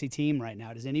Galaxy team right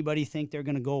now. Does anybody think they're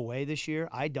going to go away this year?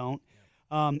 I don't.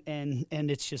 And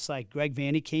it's just like Greg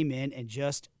Vanny came in and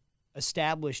just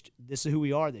established this is who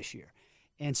we are this year.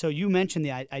 And so you mentioned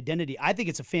the identity. I think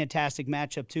it's a fantastic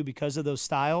matchup too because of those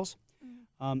styles.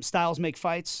 Styles make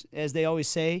fights, as they always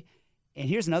say. And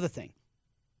here's another thing.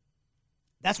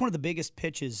 That's one of the biggest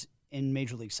pitches in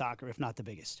Major League Soccer, if not the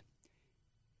biggest.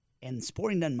 And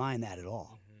Sporting doesn't mind that at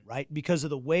all, right? Because of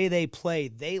the way they play,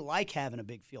 they like having a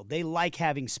big field. They like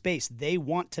having space. They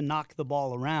want to knock the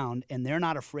ball around, and they're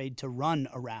not afraid to run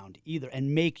around either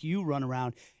and make you run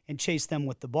around and chase them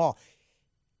with the ball.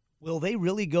 Will they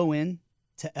really go in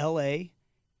to L.A.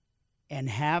 and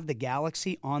have the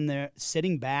Galaxy on there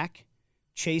sitting back,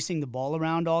 chasing the ball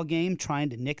around all game, trying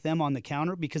to nick them on the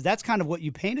counter? Because that's kind of what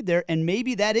you painted there, and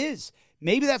maybe that is.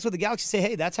 Maybe that's what the Galaxy say,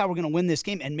 hey, that's how we're going to win this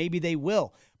game, and maybe they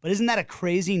will. But isn't that a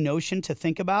crazy notion to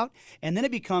think about? And then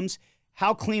it becomes,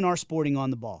 how clean are Sporting on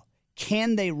the ball?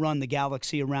 Can they run the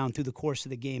Galaxy around through the course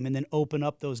of the game and then open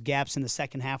up those gaps in the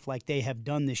second half like they have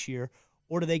done this year?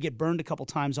 Or do they get burned a couple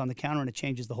times on the counter and it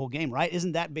changes the whole game, right?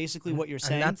 Isn't that basically what you're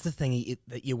saying? And that's the thing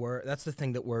that's the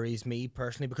thing that worries me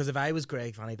personally, because if I was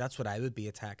Greg Vanny, that's what I would be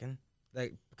attacking.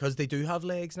 Because they do have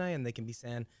legs now, and they can be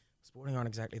saying Sporting aren't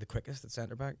exactly the quickest at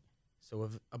centre back. So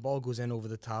if a ball goes in over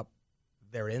the top,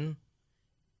 they're in.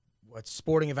 What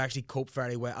Sporting have actually coped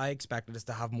very well. I expected us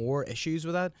to have more issues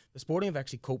with that. The Sporting have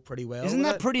actually coped pretty well. Isn't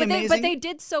that pretty amazing? But they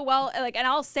did so well. And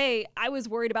I'll say I was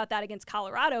worried about that against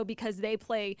Colorado because they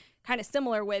play kind of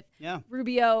similar with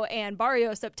Rubio and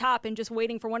Barrios up top, and just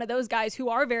waiting for one of those guys who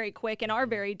are very quick and are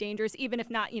very dangerous, even if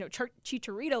not,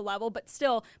 Chicharito level, but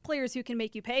still players who can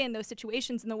make you pay in those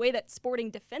situations. And the way that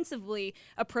Sporting defensively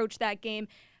approached that game,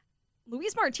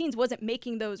 Luis Martins wasn't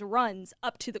making those runs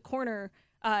up to the corner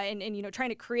and trying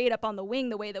to create up on the wing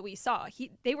the way that we saw.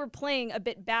 They were playing a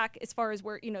bit back as far as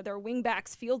where their wing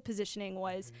backs field positioning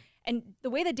was. And the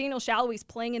way that Daniel Shalhoub's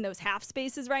playing in those half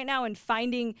spaces right now and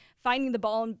finding the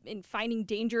ball and finding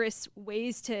dangerous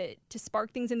ways to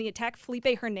spark things in the attack,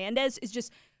 Felipe Hernandez is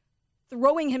just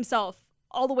throwing himself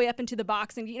all the way up into the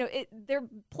box. And they're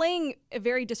playing a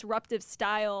very disruptive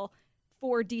style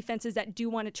for defenses that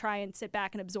do want to try and sit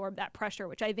back and absorb that pressure,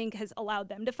 which I think has allowed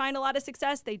them to find a lot of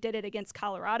success. They did it against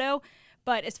Colorado.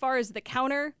 But as far as the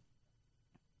counter,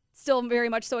 still very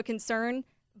much so a concern.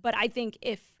 But I think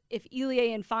if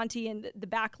Ilie and Fonte and the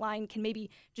back line can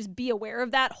maybe just be aware of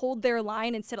that, hold their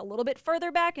line and sit a little bit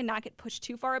further back and not get pushed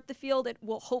too far up the field, it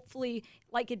will hopefully,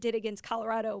 like it did against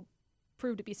Colorado,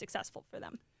 prove to be successful for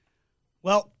them.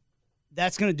 Well,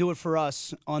 that's going to do it for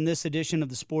us on this edition of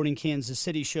the Sporting Kansas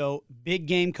City Show. Big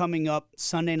game coming up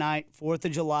Sunday night, 4th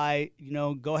of July.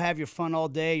 Go have your fun all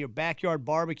day, your backyard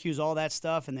barbecues, all that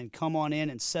stuff, and then come on in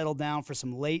and settle down for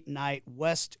some late night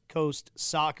West Coast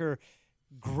soccer.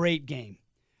 Great game.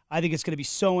 I think it's going to be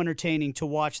so entertaining to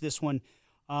watch this one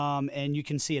And you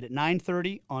can see it at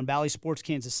 9:30 on Bally Sports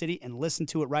Kansas City and listen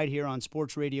to it right here on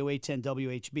Sports Radio 810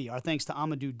 WHB. Our thanks to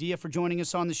Amadou Dia for joining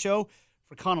us on the show.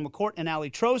 For Conall McCourt and Ali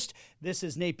Trost, this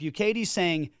is Nate Bukaty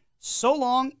saying so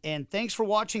long, and thanks for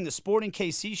watching the Sporting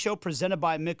KC show presented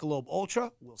by Michelob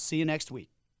Ultra. We'll see you next week.